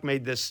think Buck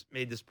made this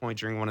point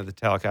during one of the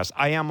telecasts.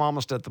 I am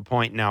almost at the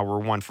point now where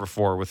 1 for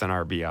 4 with an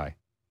RBI.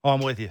 Oh,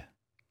 I'm with you.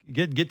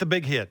 Get the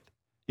big hit.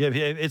 Yeah,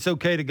 it's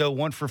okay to go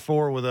 1 for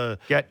 4 with a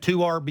 2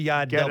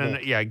 RBI double.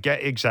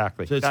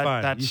 Exactly. So it's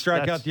fine. You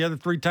strike out the other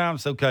 3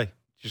 times, okay.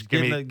 Just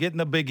getting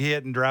a big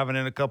hit and driving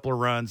in a couple of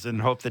runs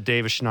and hope that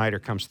Davis Schneider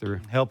comes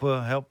through. Help.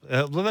 Well,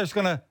 there's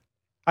gonna.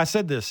 I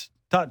said this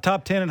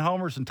top 10 in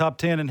homers and top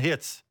 10 in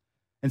hits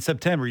in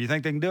September. You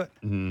think they can do it?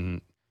 Mm-hmm.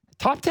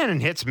 Top 10 in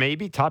hits,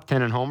 maybe. Top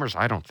 10 in homers,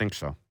 I don't think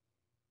so.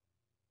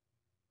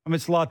 I mean,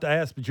 it's a lot to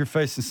ask, but you're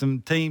facing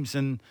some teams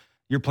and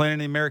you're playing in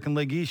the American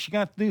League East. You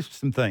got to do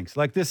some things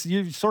like this.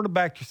 You sort of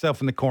backed yourself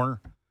in the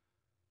corner.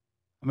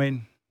 I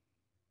mean,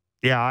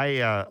 yeah,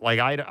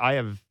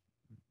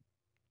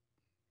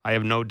 I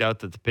have no doubt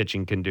that the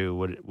pitching can do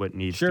what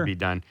needs to be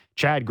done.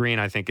 Chad Green,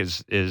 I think,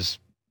 is he's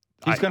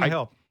going to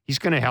help. He's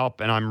going to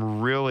help, and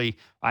I'm really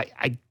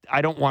I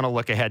don't want to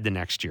look ahead to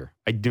next year.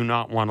 I do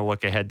not want to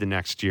look ahead to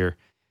next year.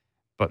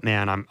 But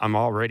man, I'm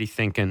already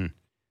thinking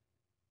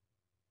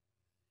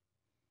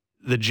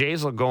the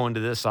Jays will go into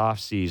this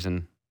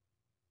offseason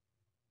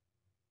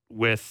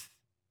with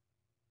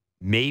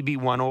maybe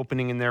one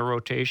opening in their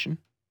rotation,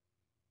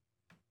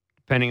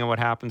 depending on what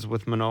happens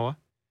with Manoah.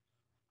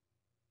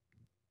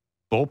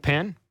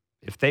 Bullpen,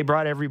 if they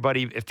brought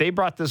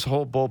this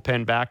whole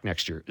bullpen back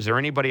next year, is there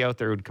anybody out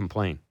there who would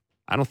complain?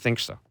 I don't think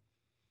so.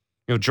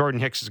 You know,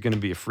 Jordan Hicks is going to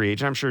be a free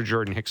agent. I'm sure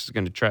Jordan Hicks is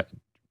going to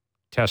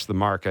test the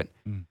market.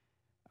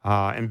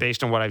 And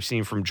based on what I've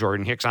seen from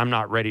Jordan Hicks, I'm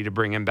not ready to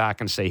bring him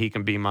back and say he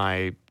can be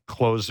my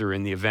closer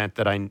in the event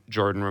that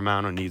Jordan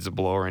Romano needs a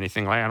blow or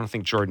anything. I don't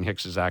think Jordan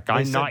Hicks is that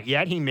guy. Not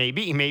yet. He may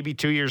be. He may be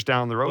 2 years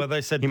down the road. Well,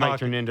 they said he might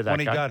turn into that guy. When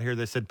he got here,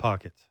 they said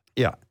pockets.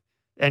 Yeah.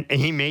 And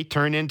he may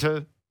turn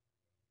into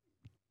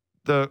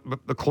the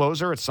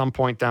closer at some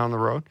point down the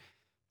road.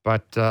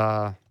 But,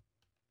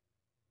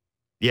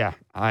 yeah,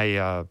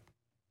 and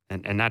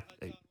that,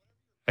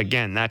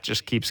 again, that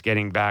just keeps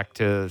getting back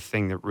to the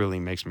thing that really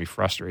makes me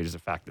frustrated is the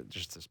fact that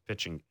just this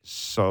pitching is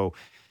so.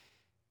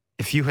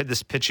 If you had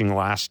this pitching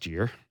last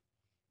year,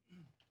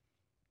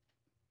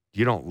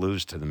 you don't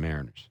lose to the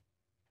Mariners.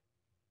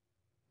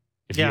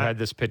 If you had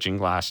this pitching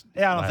last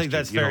I don't think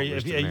that's fair.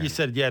 If you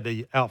said,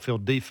 the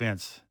outfield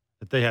defense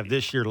that they have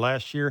this year,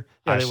 last year,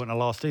 they wouldn't have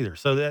lost either.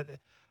 So that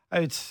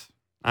it's.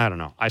 I don't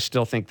know. I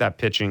still think that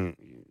pitching,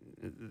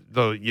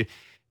 though,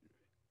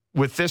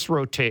 with this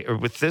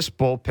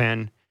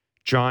bullpen,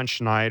 John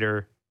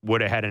Schneider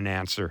would have had an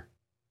answer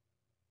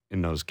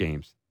in those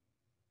games.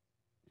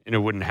 And it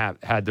wouldn't have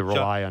had to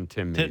rely on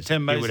Tim Mays.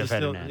 Tim Mays is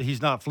still,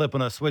 he's not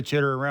flipping a switch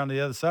hitter around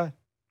the other side?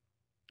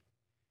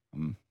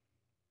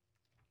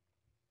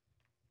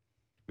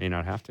 May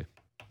not have to.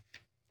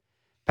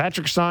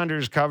 Patrick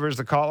Saunders covers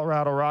the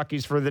Colorado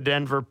Rockies for the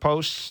Denver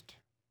Post.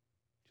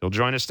 He'll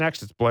join us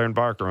next. It's Blair and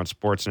Barker on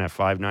Sportsnet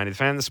 590 The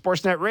Fan, the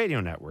Sportsnet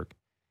Radio Network,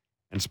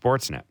 and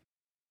Sportsnet.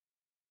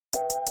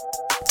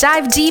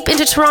 Dive deep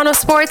into Toronto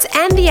sports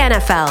and the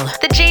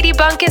NFL. The JD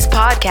Bunkus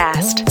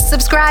Podcast.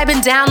 Subscribe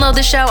and download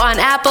the show on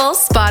Apple,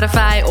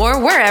 Spotify,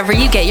 or wherever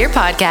you get your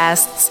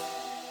podcasts.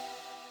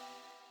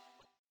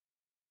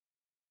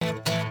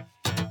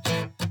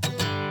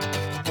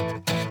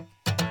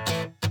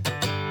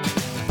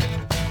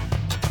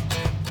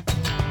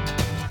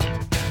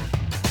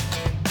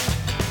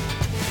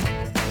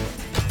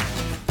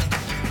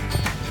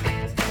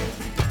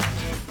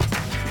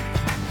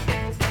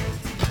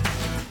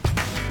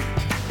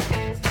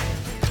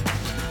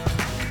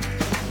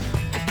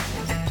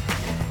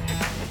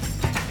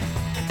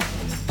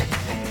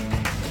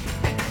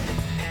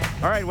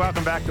 All right,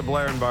 welcome back to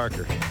Blair and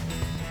Barker.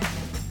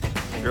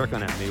 You're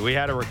looking at me. We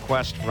had a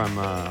request from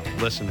a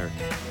listener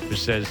who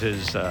says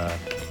his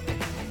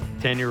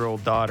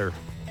 10-year-old daughter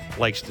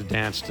likes to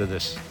dance to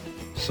this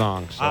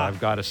song, so I've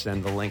got to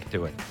send the link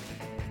to it.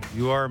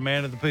 You are a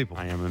man of the people.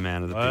 I am a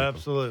man of the people.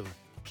 Absolutely.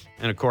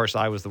 And, of course,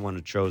 I was the one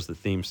who chose the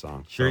theme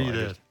song. Sure so you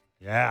did.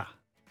 Yeah.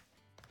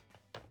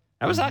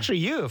 That was actually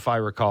you, if I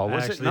recall.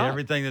 Was actually, it not?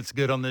 Everything that's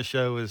good on this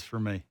show is for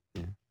me.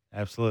 Yeah.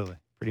 Absolutely.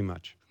 Pretty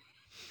much.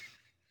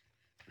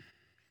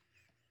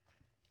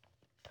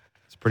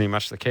 It's pretty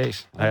much the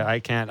case. I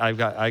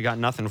got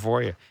nothing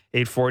for you.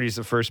 8:40 is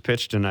the first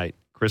pitch tonight.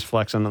 Chris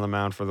Flexen on the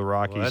mound for the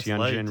Rockies.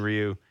 Hyunjin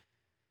Ryu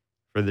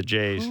for the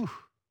Jays. Whew.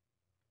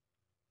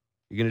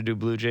 You going to do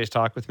Blue Jays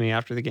talk with me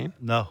after the game?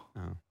 No.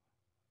 Oh.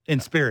 In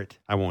spirit.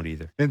 I won't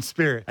either. In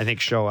spirit. I think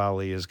Show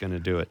Ali is going to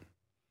do it.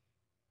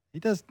 He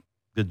does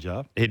a good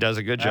job. He does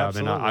a good job,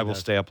 Absolutely and I will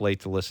stay up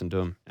late to listen to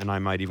him, and I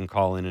might even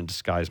call in and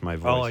disguise my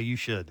voice. Oh, you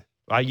should.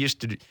 I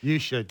used to. You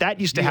should. That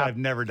used to happen. I've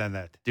never done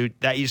that. Dude,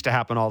 that used to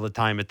happen all the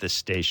time at this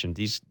station.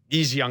 These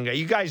young guys,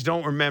 you guys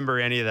don't remember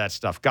any of that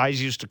stuff.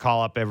 Guys used to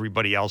call up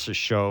everybody else's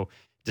show,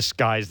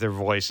 disguise their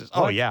voices.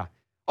 What? Oh, yeah.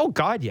 Oh,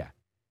 God, yeah.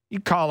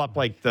 You call up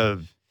like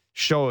the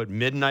show at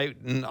midnight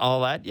and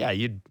all that. Yeah,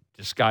 you'd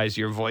disguise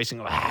your voice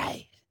and go,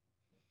 hi.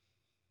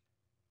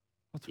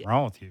 What's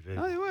wrong with you, dude?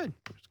 Oh, you would.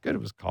 It was good.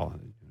 It was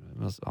calling.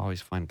 It was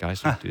always fun.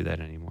 Guys don't do that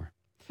anymore.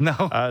 No.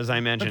 As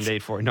I mentioned,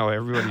 8:40. No,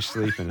 everybody's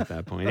sleeping at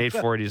that point.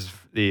 8:40 is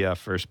the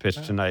first pitch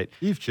tonight.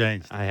 You've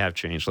changed. I have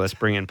changed. Let's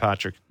bring in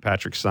Patrick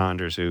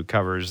Saunders, who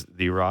covers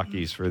the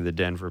Rockies for the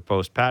Denver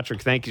Post.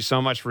 Patrick, thank you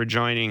so much for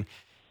joining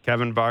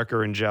Kevin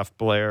Barker and Jeff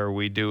Blair.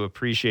 We do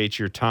appreciate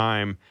your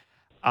time.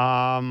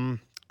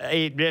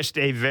 Just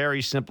a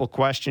very simple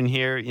question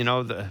here. You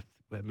know,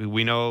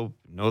 we know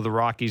the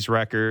Rockies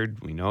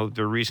record. We know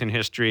their recent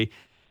history.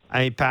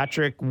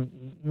 Patrick,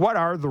 what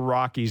are the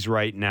Rockies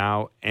right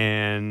now,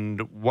 and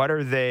what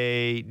are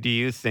they, do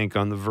you think,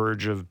 on the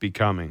verge of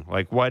becoming?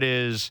 Like, what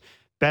is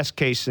best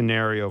case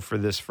scenario for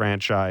this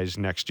franchise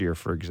next year,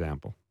 for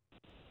example?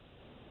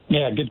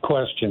 Yeah, good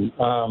question.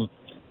 I've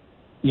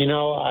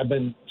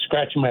been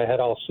scratching my head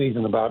all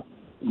season about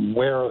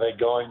where are they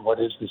going? What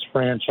is this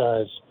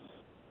franchise?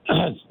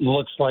 It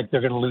looks like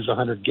they're going to lose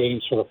 100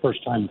 games for the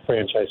first time in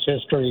franchise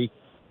history,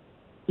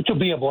 which will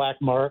be a black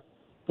mark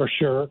for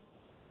sure.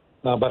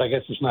 But I guess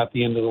it's not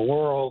the end of the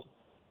world.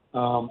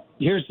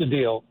 Here's the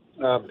deal.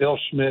 Bill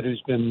Schmidt, who's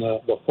been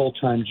the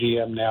full-time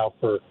GM now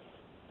for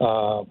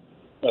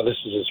this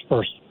is his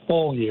first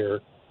full year,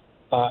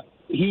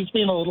 he's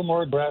been a little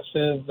more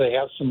aggressive. They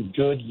have some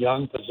good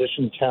young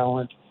position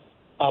talent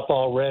up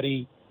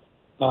already.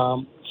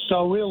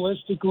 So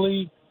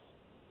realistically,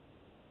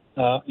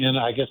 and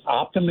I guess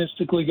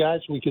optimistically,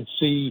 guys, we could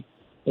see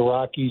the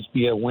Rockies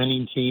be a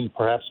winning team,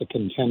 perhaps a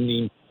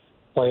contending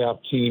playoff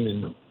team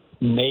in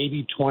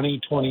maybe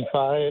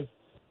 2025.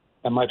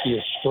 That might be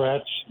a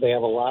stretch. They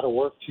have a lot of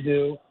work to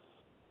do.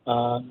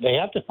 They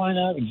have to find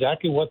out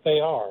exactly what they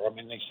are. I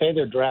mean, they say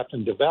they're draft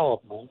and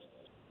development,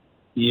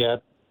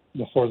 yet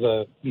before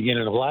the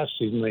beginning of last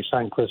season, they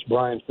signed Chris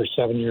Bryant for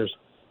 7 years,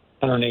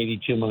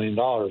 $182 million,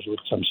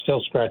 which I'm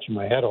still scratching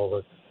my head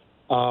over.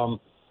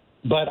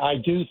 But I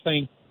do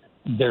think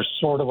they're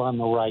sort of on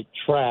the right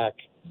track,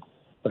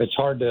 but it's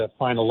hard to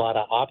find a lot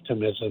of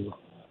optimism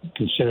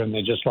considering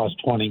they just lost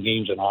 20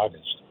 games in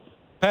August.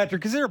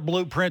 Patrick, is there a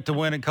blueprint to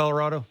win in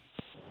Colorado?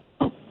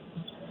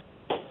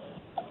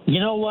 You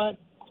know what?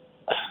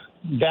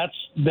 That's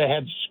the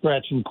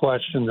head-scratching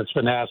question that's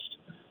been asked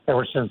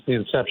ever since the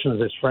inception of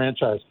this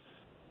franchise.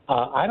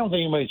 I don't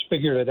think anybody's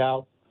figured it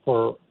out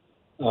for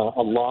a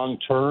long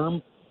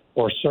term,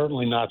 or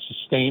certainly not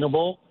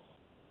sustainable.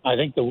 I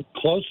think the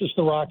closest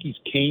the Rockies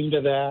came to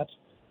that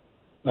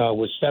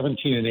was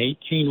 17 and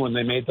 18 when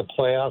they made the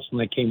playoffs, and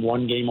they came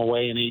one game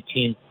away in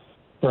 18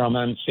 from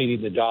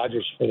unseating the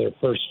Dodgers for their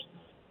first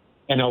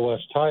NL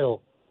West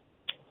title.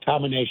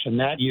 Combination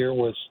that year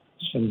was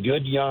some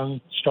good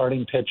young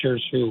starting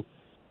pitchers who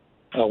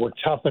were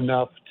tough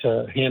enough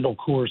to handle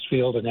Coors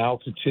Field and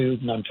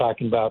altitude, and I'm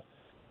talking about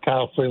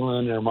Kyle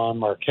Freeland and Herman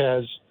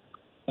Marquez,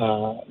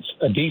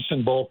 a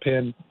decent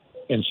bullpen,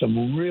 and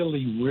some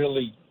really,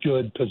 really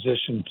good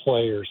position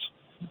players.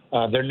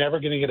 They're never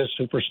going to get a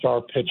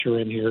superstar pitcher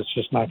in here. It's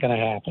just not going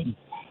to happen.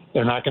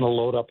 They're not going to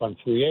load up on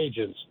free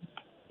agents.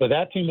 But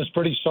that team was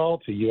pretty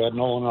salty. You had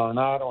Nolan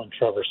Arenado and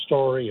Trevor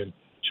Story and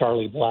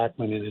Charlie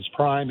Blackmon in his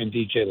prime and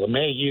DJ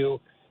LeMahieu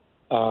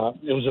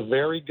it was a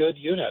very good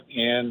unit,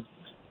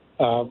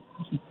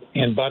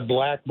 and Bud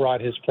Black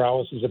brought his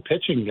prowess as a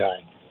pitching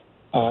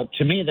guy.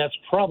 To me, that's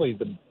probably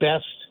the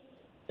best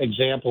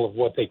example of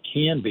what they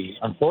can be.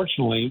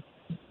 Unfortunately,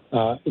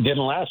 it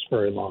didn't last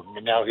very long,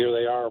 and now here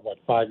they are,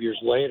 5 years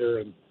later,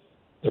 and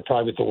they're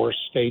probably at the worst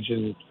stage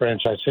in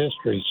franchise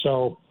history.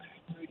 So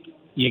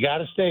you got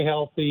to stay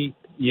healthy.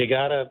 You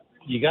got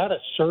to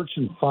search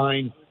and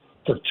find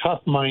for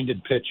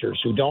tough-minded pitchers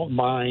who don't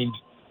mind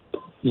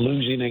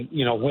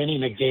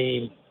winning a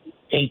game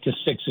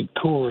 8-6 at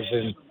Coors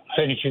and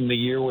finishing the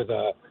year with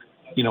a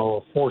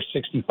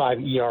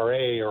 4.65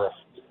 ERA or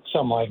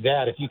something like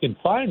that. If you can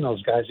find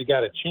those guys, you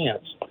got a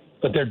chance,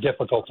 but they're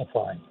difficult to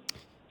find.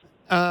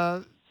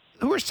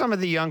 Who are some of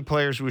the young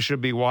players we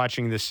should be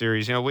watching this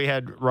series? We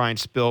had Ryan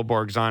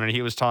Spielborgs on, and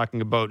he was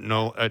talking about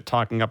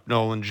talking up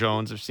Nolan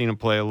Jones. I've seen him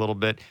play a little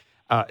bit.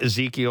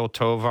 Ezekiel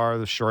Tovar,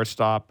 the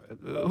shortstop.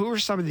 Who are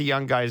some of the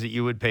young guys that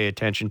you would pay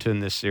attention to in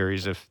this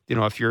series if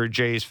you're a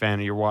Jays fan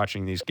and you're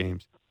watching these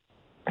games?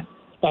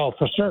 Oh,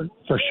 for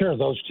sure,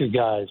 those two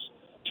guys.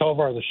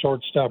 Tovar, the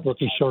shortstop,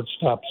 rookie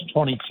shortstop,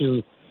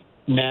 22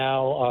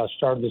 now,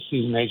 started the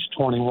season age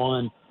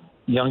 21,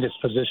 youngest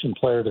position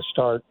player to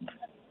start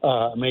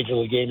a major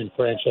league game in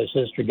franchise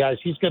history. Guys,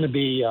 he's going to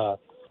be,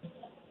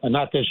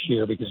 not this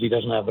year because he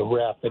doesn't have the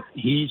rep, but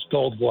he's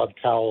Gold Glove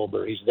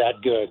caliber. He's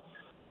that good.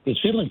 His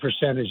fielding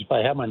percentage, if I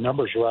have my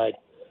numbers right,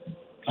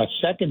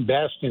 second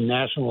best in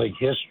National League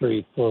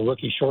history for a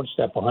rookie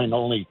shortstop behind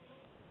only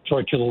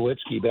Troy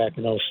Tulowitzki back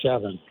in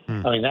 2007.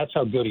 I mean, that's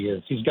how good he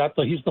is. He's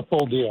the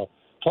full deal.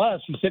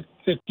 Plus, he's hit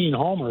 15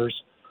 homers.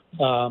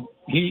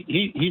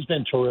 He's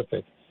been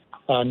terrific.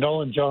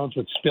 Nolan Jones,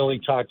 which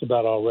Spilly talked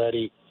about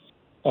already,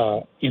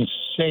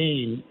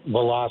 insane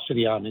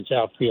velocity on his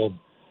outfield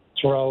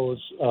throws.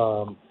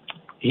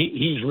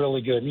 He's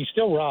really good, and he's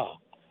still raw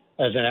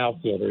as an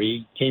outfielder.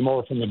 He came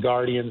over from the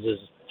Guardians as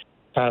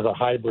kind of a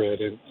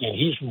hybrid, and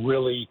he's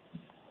really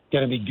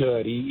going to be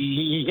good.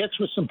 He hits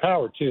with some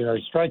power, too.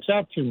 He strikes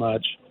out too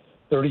much,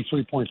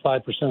 33.5%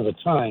 of the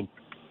time.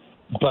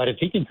 But if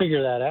he can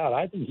figure that out,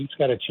 I think he's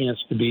got a chance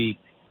to be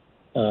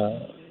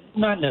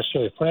not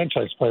necessarily a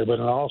franchise player, but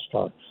an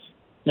all-star.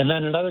 And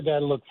then another guy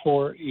to look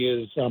for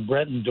is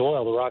Brenton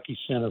Doyle, the Rocky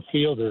center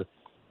fielder.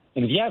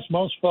 And if you ask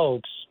most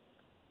folks,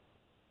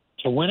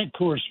 to win at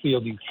Coors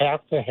Field, you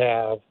have to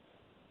have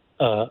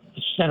a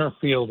center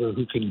fielder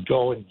who can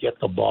go and get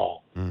the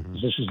ball. Mm-hmm.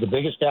 This is the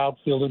biggest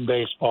outfield in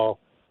baseball.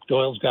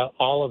 Doyle's got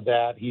all of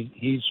that.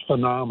 He's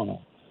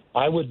phenomenal.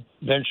 I would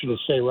venture to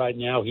say right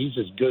now he's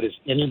as good as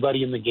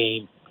anybody in the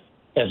game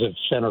as a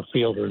center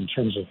fielder in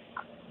terms of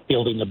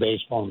fielding the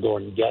baseball and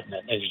going and getting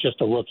it. And he's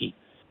just a rookie.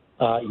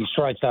 He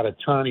strikes out a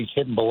ton. He's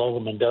hitting below the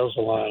Mendoza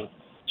line.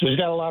 So he's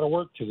got a lot of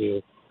work to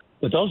do.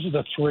 But those are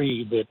the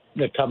three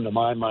that come to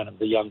my mind of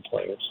the young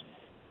players.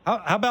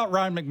 How about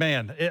Ryan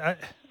McMahon?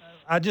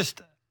 I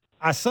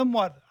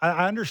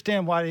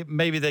understand why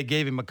maybe they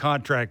gave him a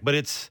contract, but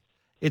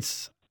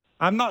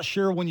I'm not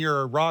sure when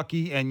you're a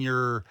Rocky and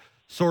you're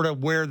sort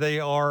of where they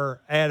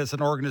are at as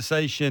an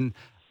organization.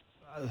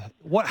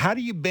 How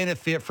do you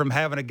benefit from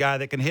having a guy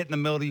that can hit in the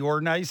middle of the order?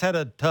 Now, he's had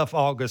a tough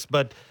August,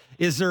 but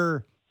is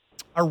there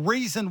a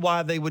reason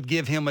why they would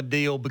give him a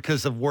deal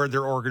because of where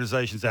their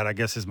organization's at, I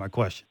guess is my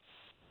question.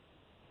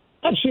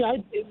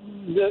 Actually,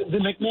 the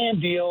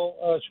McMahon deal,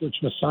 which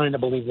was signed, I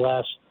believe,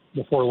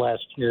 before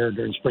last year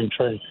during spring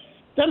training,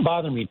 doesn't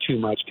bother me too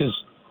much because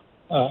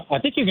I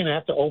think you're going to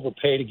have to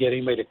overpay to get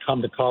anybody to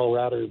come to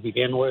Colorado to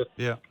begin with.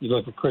 Yeah. You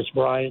look at Chris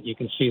Bryant, you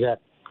can see that.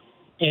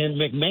 And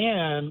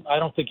McMahon, I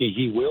don't think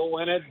he will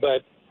win it,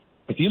 but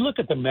if you look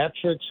at the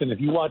metrics and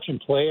if you watch him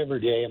play every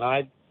day, and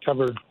I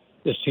covered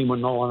this team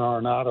when Nolan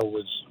Arenado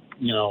was,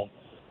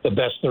 the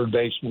best third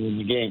baseman in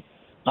the game,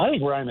 I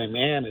think Ryan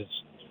McMahon is,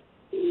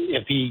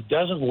 if he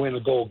doesn't win a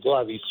Gold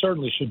Glove, he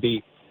certainly should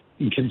be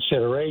in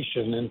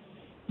consideration. And,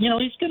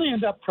 he's going to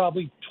end up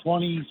probably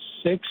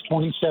 26,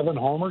 27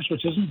 homers,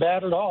 which isn't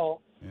bad at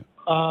all. Yeah.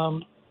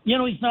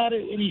 He's not,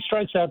 and he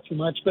strikes out too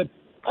much, but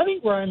I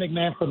think Ryan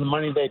McMahon, for the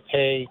money they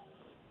pay,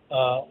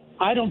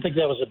 I don't think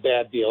that was a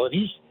bad deal. And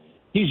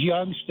he's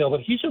young still,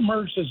 but he's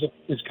emerged as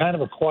kind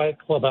of a quiet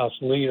clubhouse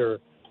leader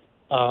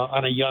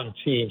on a young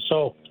team.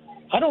 So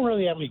I don't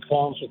really have any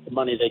qualms with the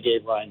money they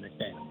gave Ryan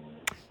McMahon.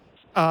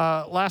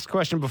 Last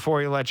question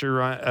before you let you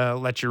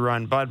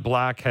run. Bud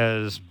Black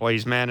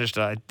he's managed.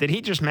 Did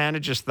he just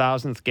manage his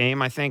 1,000th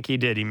game? I think he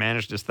did. He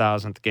managed his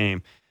 1,000th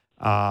game.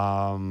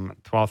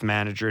 12th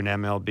manager in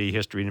MLB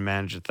history to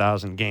manage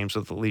 1,000 games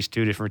with at least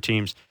two different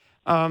teams.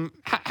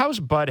 How's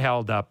Bud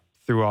held up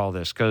through all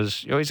this?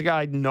 Because he's a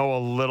guy I know a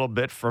little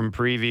bit from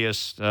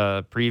previous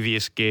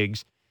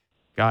gigs.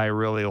 Guy I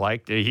really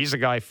liked. He's a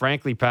guy,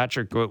 frankly,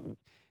 Patrick.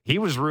 He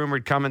was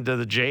rumored coming to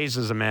the Jays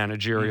as a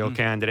managerial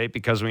candidate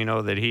because we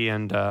know that he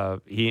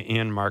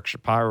and Mark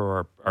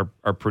Shapiro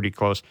are pretty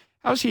close.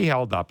 How's he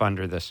held up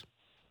under this?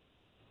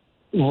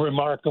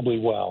 Remarkably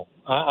well.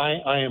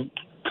 I am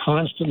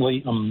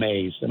constantly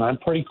amazed, and I'm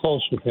pretty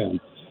close with him.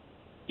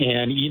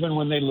 And even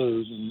when they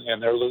lose, and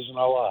they're losing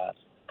a lot,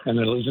 and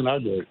they're losing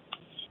ugly,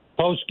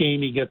 post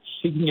game he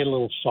can get a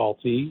little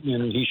salty,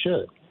 and he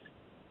should.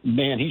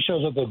 Man, he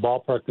shows up at the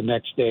ballpark the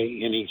next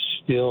day, and he's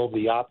still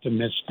the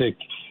optimistic,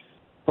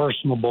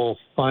 personable,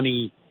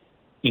 funny,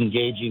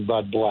 engaging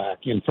Bud Black.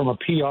 And from a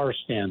PR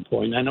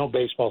standpoint, I know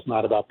baseball's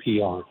not about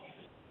PR,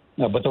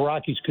 but the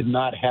Rockies could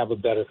not have a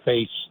better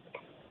face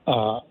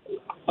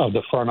of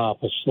the front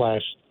office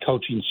 /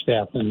 coaching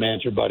staff than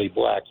manager Buddy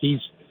Black. He's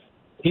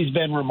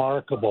been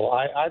remarkable.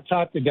 I've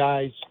talked to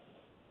guys,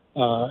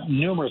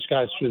 numerous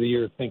guys through the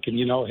year, thinking,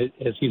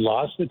 has he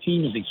lost the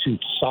team? Is he too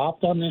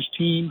soft on this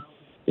team?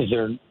 Is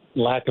there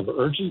lack of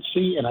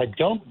urgency? And I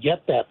don't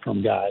get that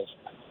from guys.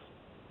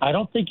 I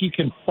don't think you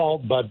can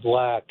fault Bud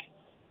Black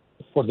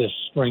for this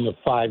string of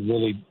 5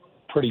 really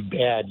pretty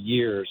bad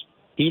years.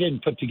 He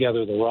didn't put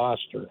together the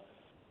roster.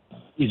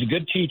 He's a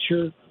good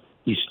teacher.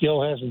 He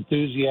still has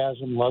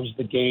enthusiasm, loves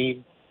the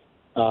game.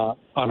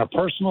 On a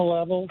personal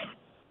level,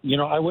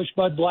 I wish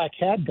Bud Black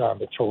had gone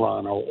to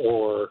Toronto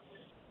or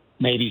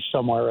maybe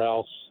somewhere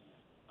else.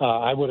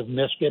 I would have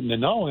missed getting to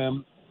know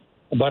him,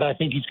 but I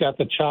think he's got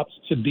the chops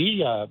to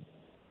be a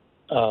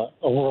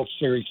World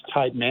Series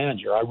type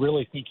manager. I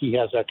really think he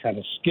has that kind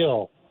of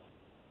skill.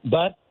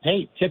 But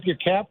hey, tip your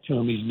cap to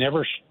him. He's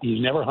never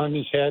hung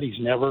his head. He's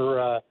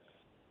never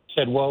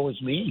said, "Woe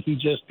is me." He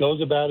just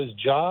goes about his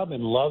job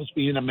and loves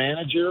being a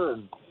manager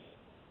and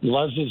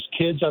loves his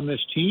kids on this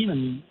team.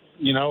 And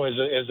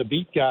as a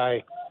beat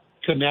guy,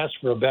 couldn't ask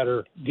for a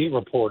better beat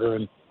reporter.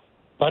 And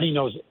Buddy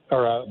knows,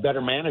 or a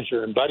better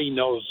manager. And Buddy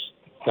knows.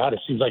 God, it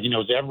seems like he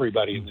knows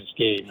everybody in this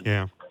game.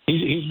 Yeah,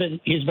 he's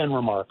been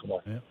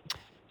remarkable. Yeah.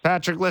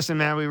 Patrick, listen,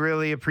 man, we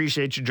really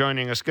appreciate you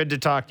joining us. Good to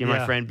talk to you,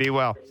 my friend. Be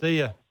well. See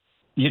ya.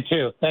 You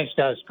too. Thanks,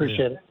 guys.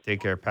 Appreciate it.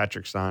 Take care.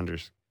 Patrick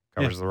Saunders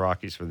covers the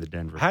Rockies for the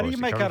Denver Post. How do you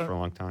make out for a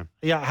long time?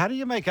 Yeah, how do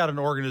you make out an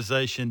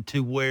organization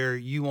to where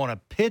you want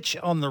to pitch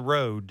on the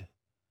road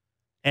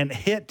and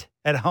hit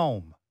at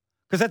home?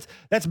 Because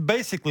that's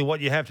basically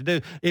what you have to do.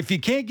 If you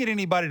can't get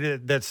anybody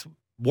that's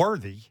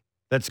worthy,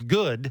 that's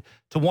good,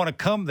 to want to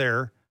come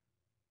there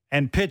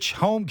and pitch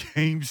home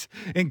games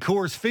in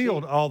Coors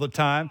Field all the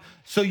time,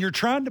 so you're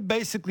trying to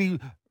basically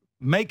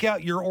make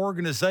out your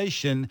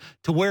organization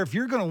to where if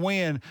you're going to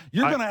win,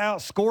 you're going to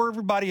outscore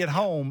everybody at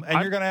home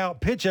and you're going to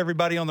outpitch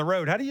everybody on the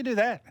road. How do you do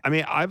that? I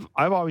mean, I've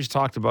always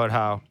talked about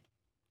how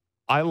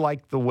I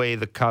like the way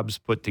the Cubs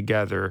put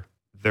together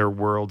their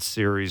World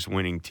Series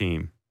winning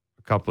team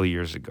a couple of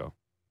years ago.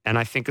 And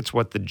I think it's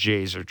what the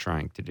Jays are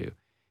trying to do.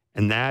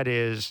 And that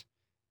is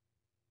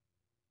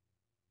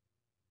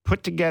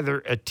put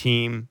together a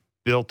team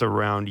built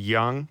around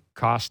young,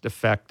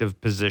 cost-effective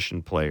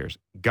position players,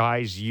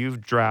 guys you've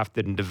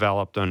drafted and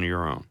developed on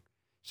your own.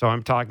 So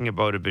I'm talking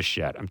about a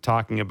Bichette. I'm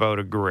talking about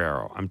a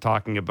Guerrero. I'm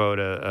talking about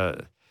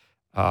a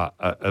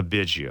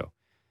Biggio.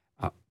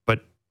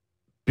 But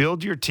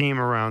build your team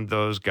around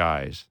those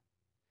guys.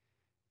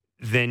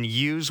 Then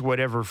use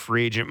whatever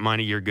free agent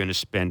money you're going to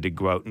spend to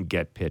go out and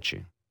get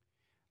pitching.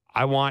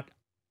 I want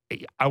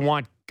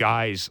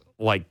guys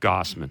like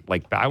Gossman.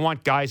 I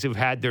want guys who've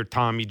had their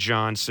Tommy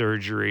John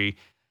surgery.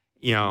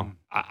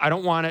 I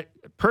don't want to.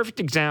 Perfect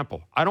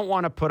example. I don't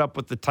want to put up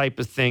with the type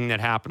of thing that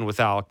happened with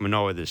Alek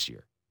Manoah this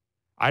year.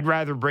 I'd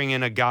rather bring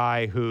in a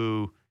guy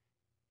who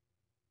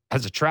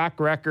has a track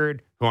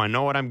record, who I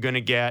know what I'm going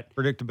to get.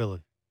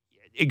 Predictability.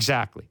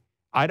 Exactly.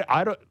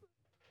 I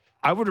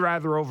would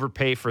rather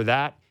overpay for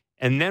that,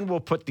 and then we'll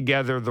put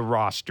together the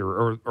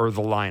roster or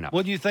the lineup.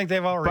 Well, do you think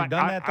they've already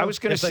done that, though? I was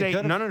going to say,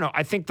 no.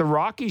 I think the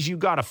Rockies, you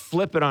got to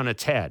flip it on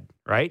its head,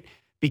 right?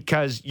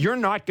 Because you're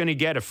not going to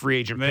get a free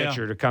agent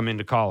pitcher to come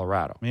into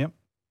Colorado. Yep.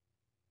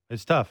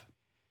 It's tough.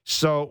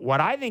 So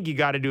what I think you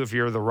got to do if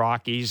you're the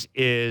Rockies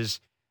is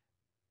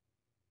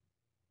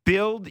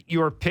build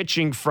your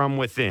pitching from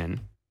within,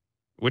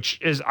 which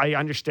is, I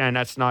understand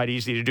that's not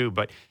easy to do,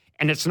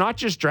 and it's not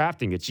just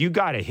drafting. It's you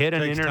got to hit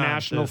an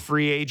international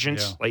free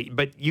agents,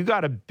 but you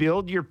got to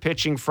build your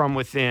pitching from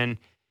within,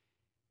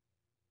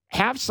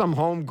 have some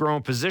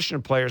homegrown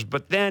position players,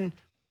 but then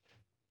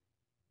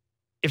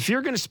if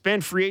you're going to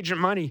spend free agent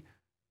money,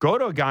 go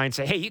to a guy and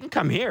say, hey, you can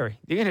come here.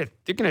 You're going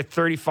to hit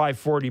 35,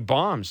 40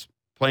 bombs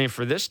playing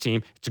for this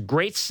team. It's a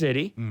great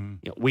city.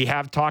 We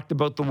have talked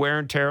about the wear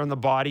and tear on the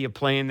body of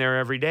playing there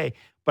every day.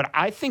 But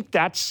I think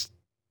that's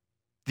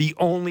the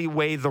only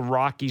way the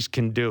Rockies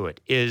can do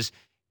it is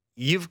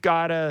you've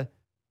got to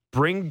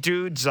bring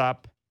dudes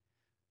up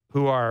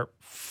who are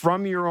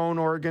from your own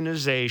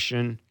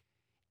organization.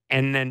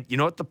 And then, you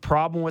know what the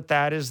problem with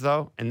that is,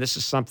 though? And this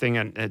is something,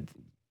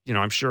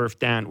 I'm sure if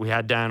we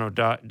had Dan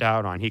O'Dowd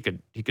on, he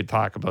could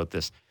talk about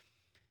this.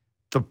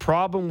 The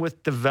problem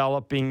with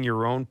developing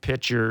your own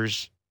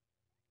pitchers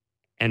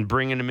and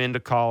bringing them into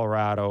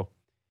Colorado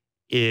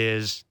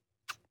is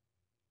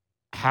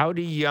how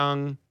do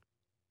young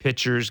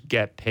pitchers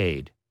get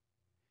paid?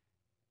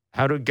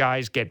 How do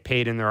guys get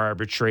paid in their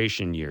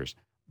arbitration years?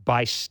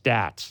 By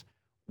stats.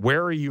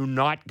 Where are you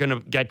not going to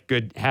get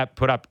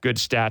put up good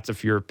stats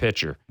if you're a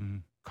pitcher?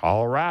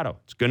 Colorado.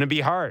 It's going to be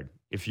hard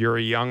if you're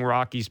a young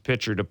Rockies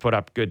pitcher to put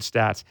up good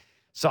stats.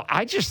 So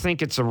I just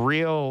think it's a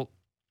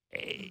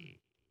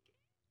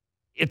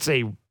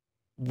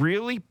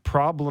really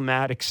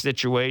problematic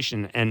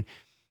situation. And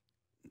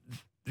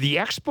the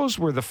Expos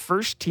were the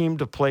first team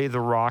to play the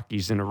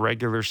Rockies in a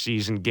regular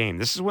season game.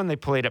 This is when they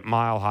played at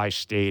Mile High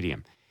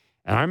Stadium.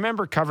 And I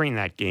remember covering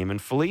that game,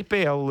 and Felipe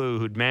Alou,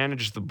 who'd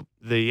managed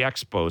the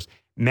Expos,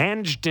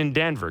 managed in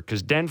Denver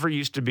because Denver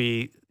used to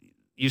be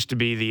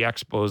the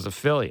Expos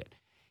affiliate.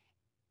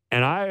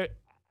 And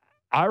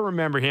I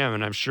remember him,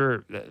 and I'm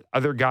sure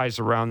other guys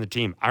around the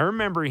team, I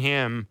remember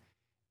him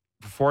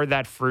before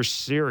that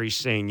first series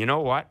saying, you know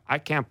what? I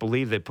can't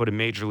believe they put a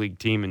major league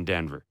team in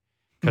Denver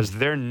because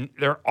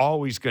they're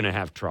always going to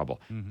have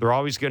trouble. Mm-hmm. They're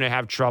always going to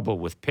have trouble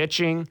with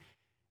pitching.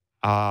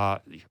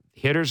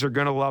 Hitters are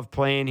going to love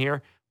playing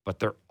here, but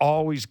they're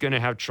always going to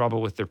have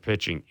trouble with their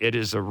pitching.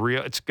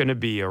 It's going to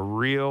be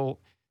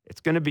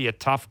a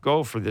tough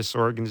go for this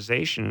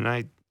organization. And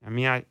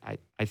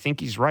I think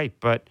he's right,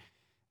 but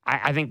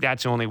I think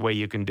that's the only way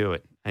you can do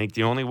it. I think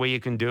the only way you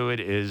can do it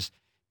is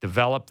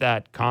develop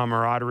that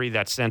camaraderie,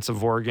 that sense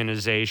of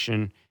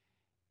organization,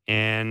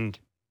 and,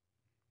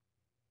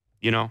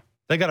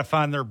 they got to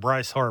find their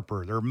Bryce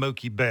Harper, their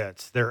Mookie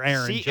Betts, their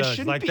Aaron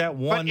Judge, like that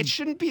one. But it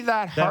shouldn't be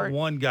that hard. That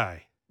one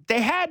guy.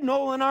 They had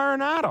Nolan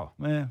Arenado.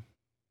 Yeah.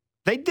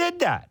 They did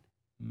that.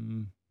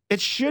 Mm. It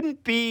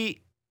shouldn't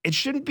be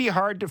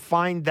hard to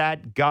find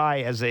that guy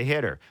as a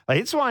hitter.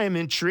 It's why I'm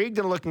intrigued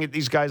in looking at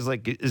these guys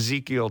like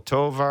Ezekiel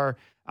Tovar.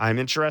 I'm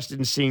interested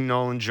in seeing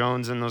Nolan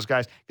Jones and those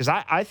guys because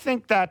I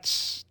think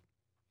that's.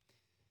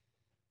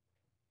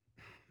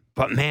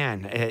 But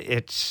man,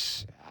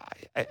 it's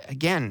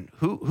again,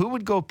 who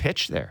would go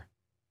pitch there?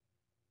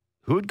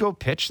 Who would go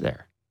pitch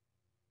there?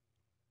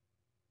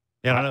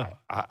 Yeah, I don't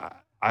know.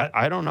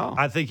 I don't know.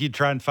 I think you'd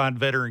try and find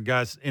veteran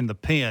guys in the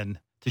pen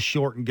to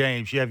shorten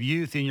games. You have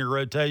youth in your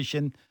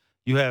rotation.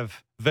 You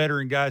have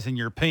veteran guys in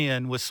your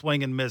pen with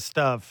swing and miss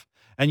stuff,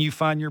 and you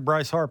find your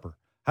Bryce Harper.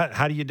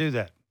 How do you do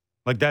that?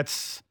 Like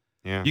that's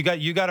you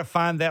got to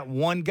find that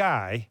one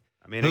guy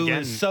who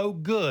is so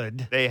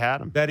good they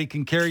had him that he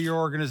can carry your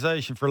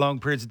organization for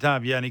long periods of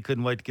time. Yeah, and he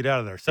couldn't wait to get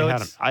out of there. So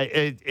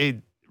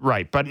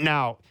right, but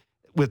now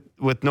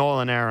with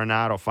Nolan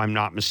Arenado, if I'm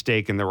not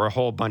mistaken, there were a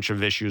whole bunch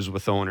of issues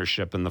with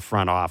ownership in the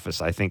front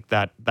office. I think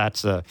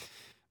that's a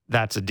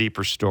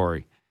deeper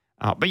story.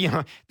 But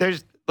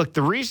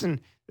the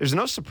reason. There's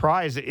no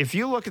surprise. If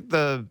you look at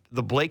the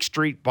Blake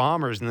Street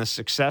Bombers and the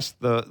success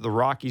the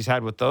Rockies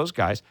had with those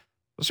guys,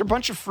 those are a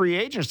bunch of free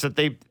agents that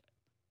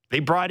they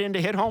brought in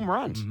to hit home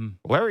runs. Mm-hmm.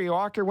 Larry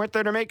Walker went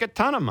there to make a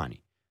ton of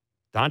money.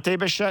 Dante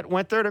Bichette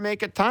went there to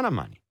make a ton of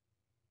money.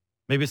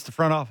 Maybe it's the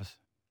front office.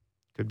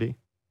 Could be.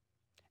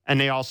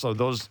 And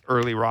those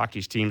early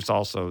Rockies teams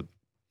also,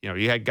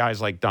 you had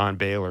guys like Don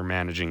Baylor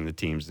managing the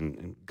teams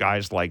and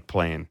guys like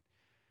playing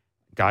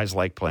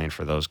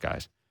for those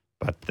guys.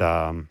 But,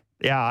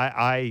 yeah,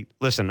 I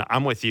listen,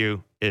 I'm with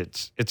you.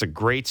 It's a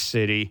great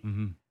city.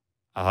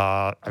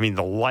 Mm-hmm.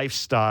 The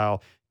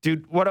lifestyle.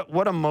 Dude, what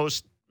do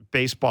most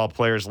baseball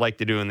players like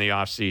to do in the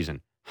off season?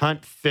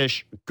 Hunt,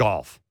 fish,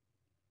 golf.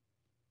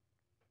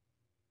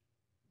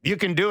 You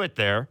can do it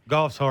there.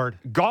 Golf's hard,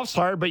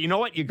 but you know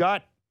what? You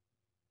got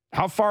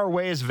how far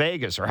away is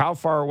Vegas or how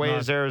far away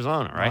is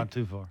Arizona, right? Not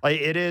too far.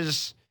 It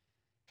is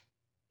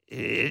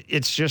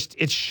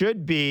it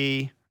should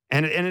be.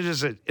 And it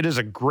is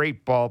a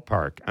great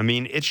ballpark.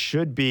 It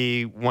should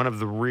be one of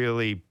the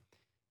really,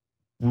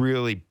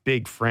 really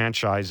big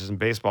franchises in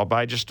baseball. But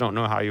I just don't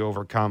know how you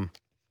overcome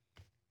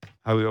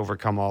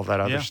all that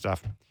other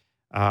stuff.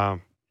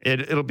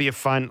 It'll be a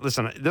fun.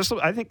 Listen,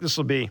 I think this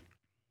could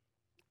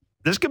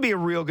be a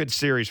real good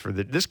series for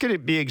this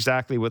could be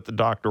exactly what the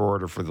doctor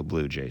ordered for the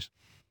Blue Jays.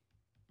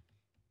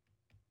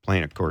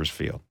 Playing at Coors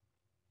Field.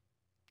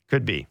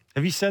 Could be.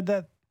 Have you said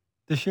that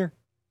this year?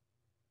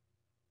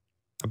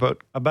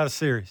 About a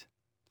series.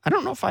 I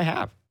don't know if I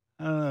have.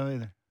 I don't know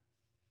either.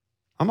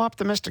 I'm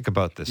optimistic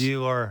about this.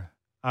 You are.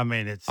 I'm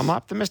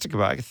optimistic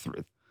about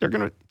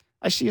it.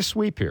 I see a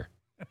sweep here.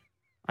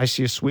 I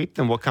see a sweep.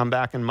 Then we'll come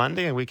back on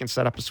Monday and we can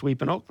set up a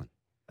sweep in Oakland.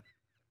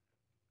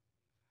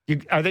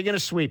 Are they going to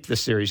sweep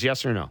this series?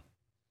 Yes or no?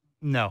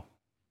 No.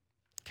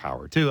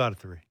 Coward. 2 out of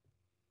 3.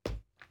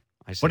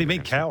 What do you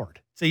mean coward?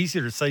 It's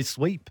easier to say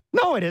sweep.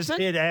 No, it isn't.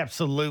 It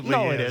absolutely is.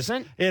 No, it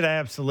isn't. It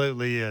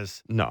absolutely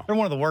is. No. They're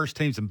one of the worst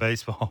teams in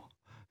baseball.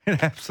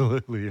 It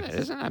absolutely is. It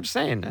isn't. I'm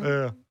saying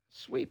that.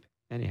 Sweep.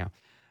 Anyhow.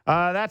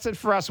 That's it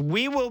for us.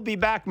 We will be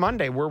back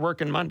Monday. We're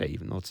working Monday,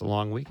 even though it's a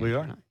long weekend. We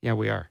are? Yeah,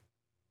 we are.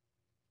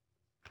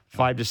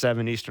 5 to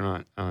 7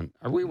 Eastern on.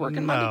 Are we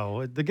working Monday?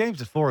 No, the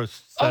game's at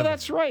 4:07. Oh,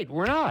 that's right.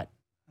 We're not.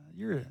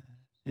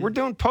 We're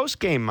doing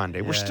post-game Monday.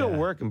 Yeah. We're still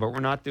working, but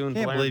we're not doing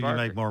Can't Blair believe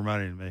Barker. You make more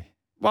money than me.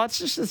 Well, it's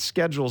just the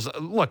schedules.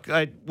 Look,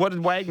 what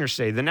did Wagner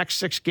say? The next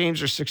 6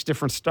 games are 6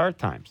 different start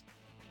times.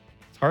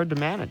 It's hard to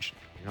manage.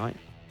 I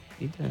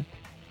need to.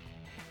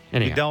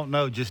 Anyhow. You don't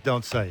know, just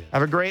don't say it.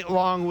 Have a great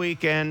long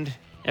weekend,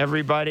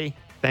 everybody.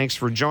 Thanks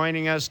for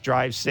joining us.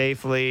 Drive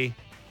safely.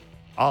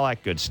 All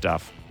that good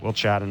stuff. We'll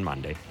chat on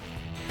Monday.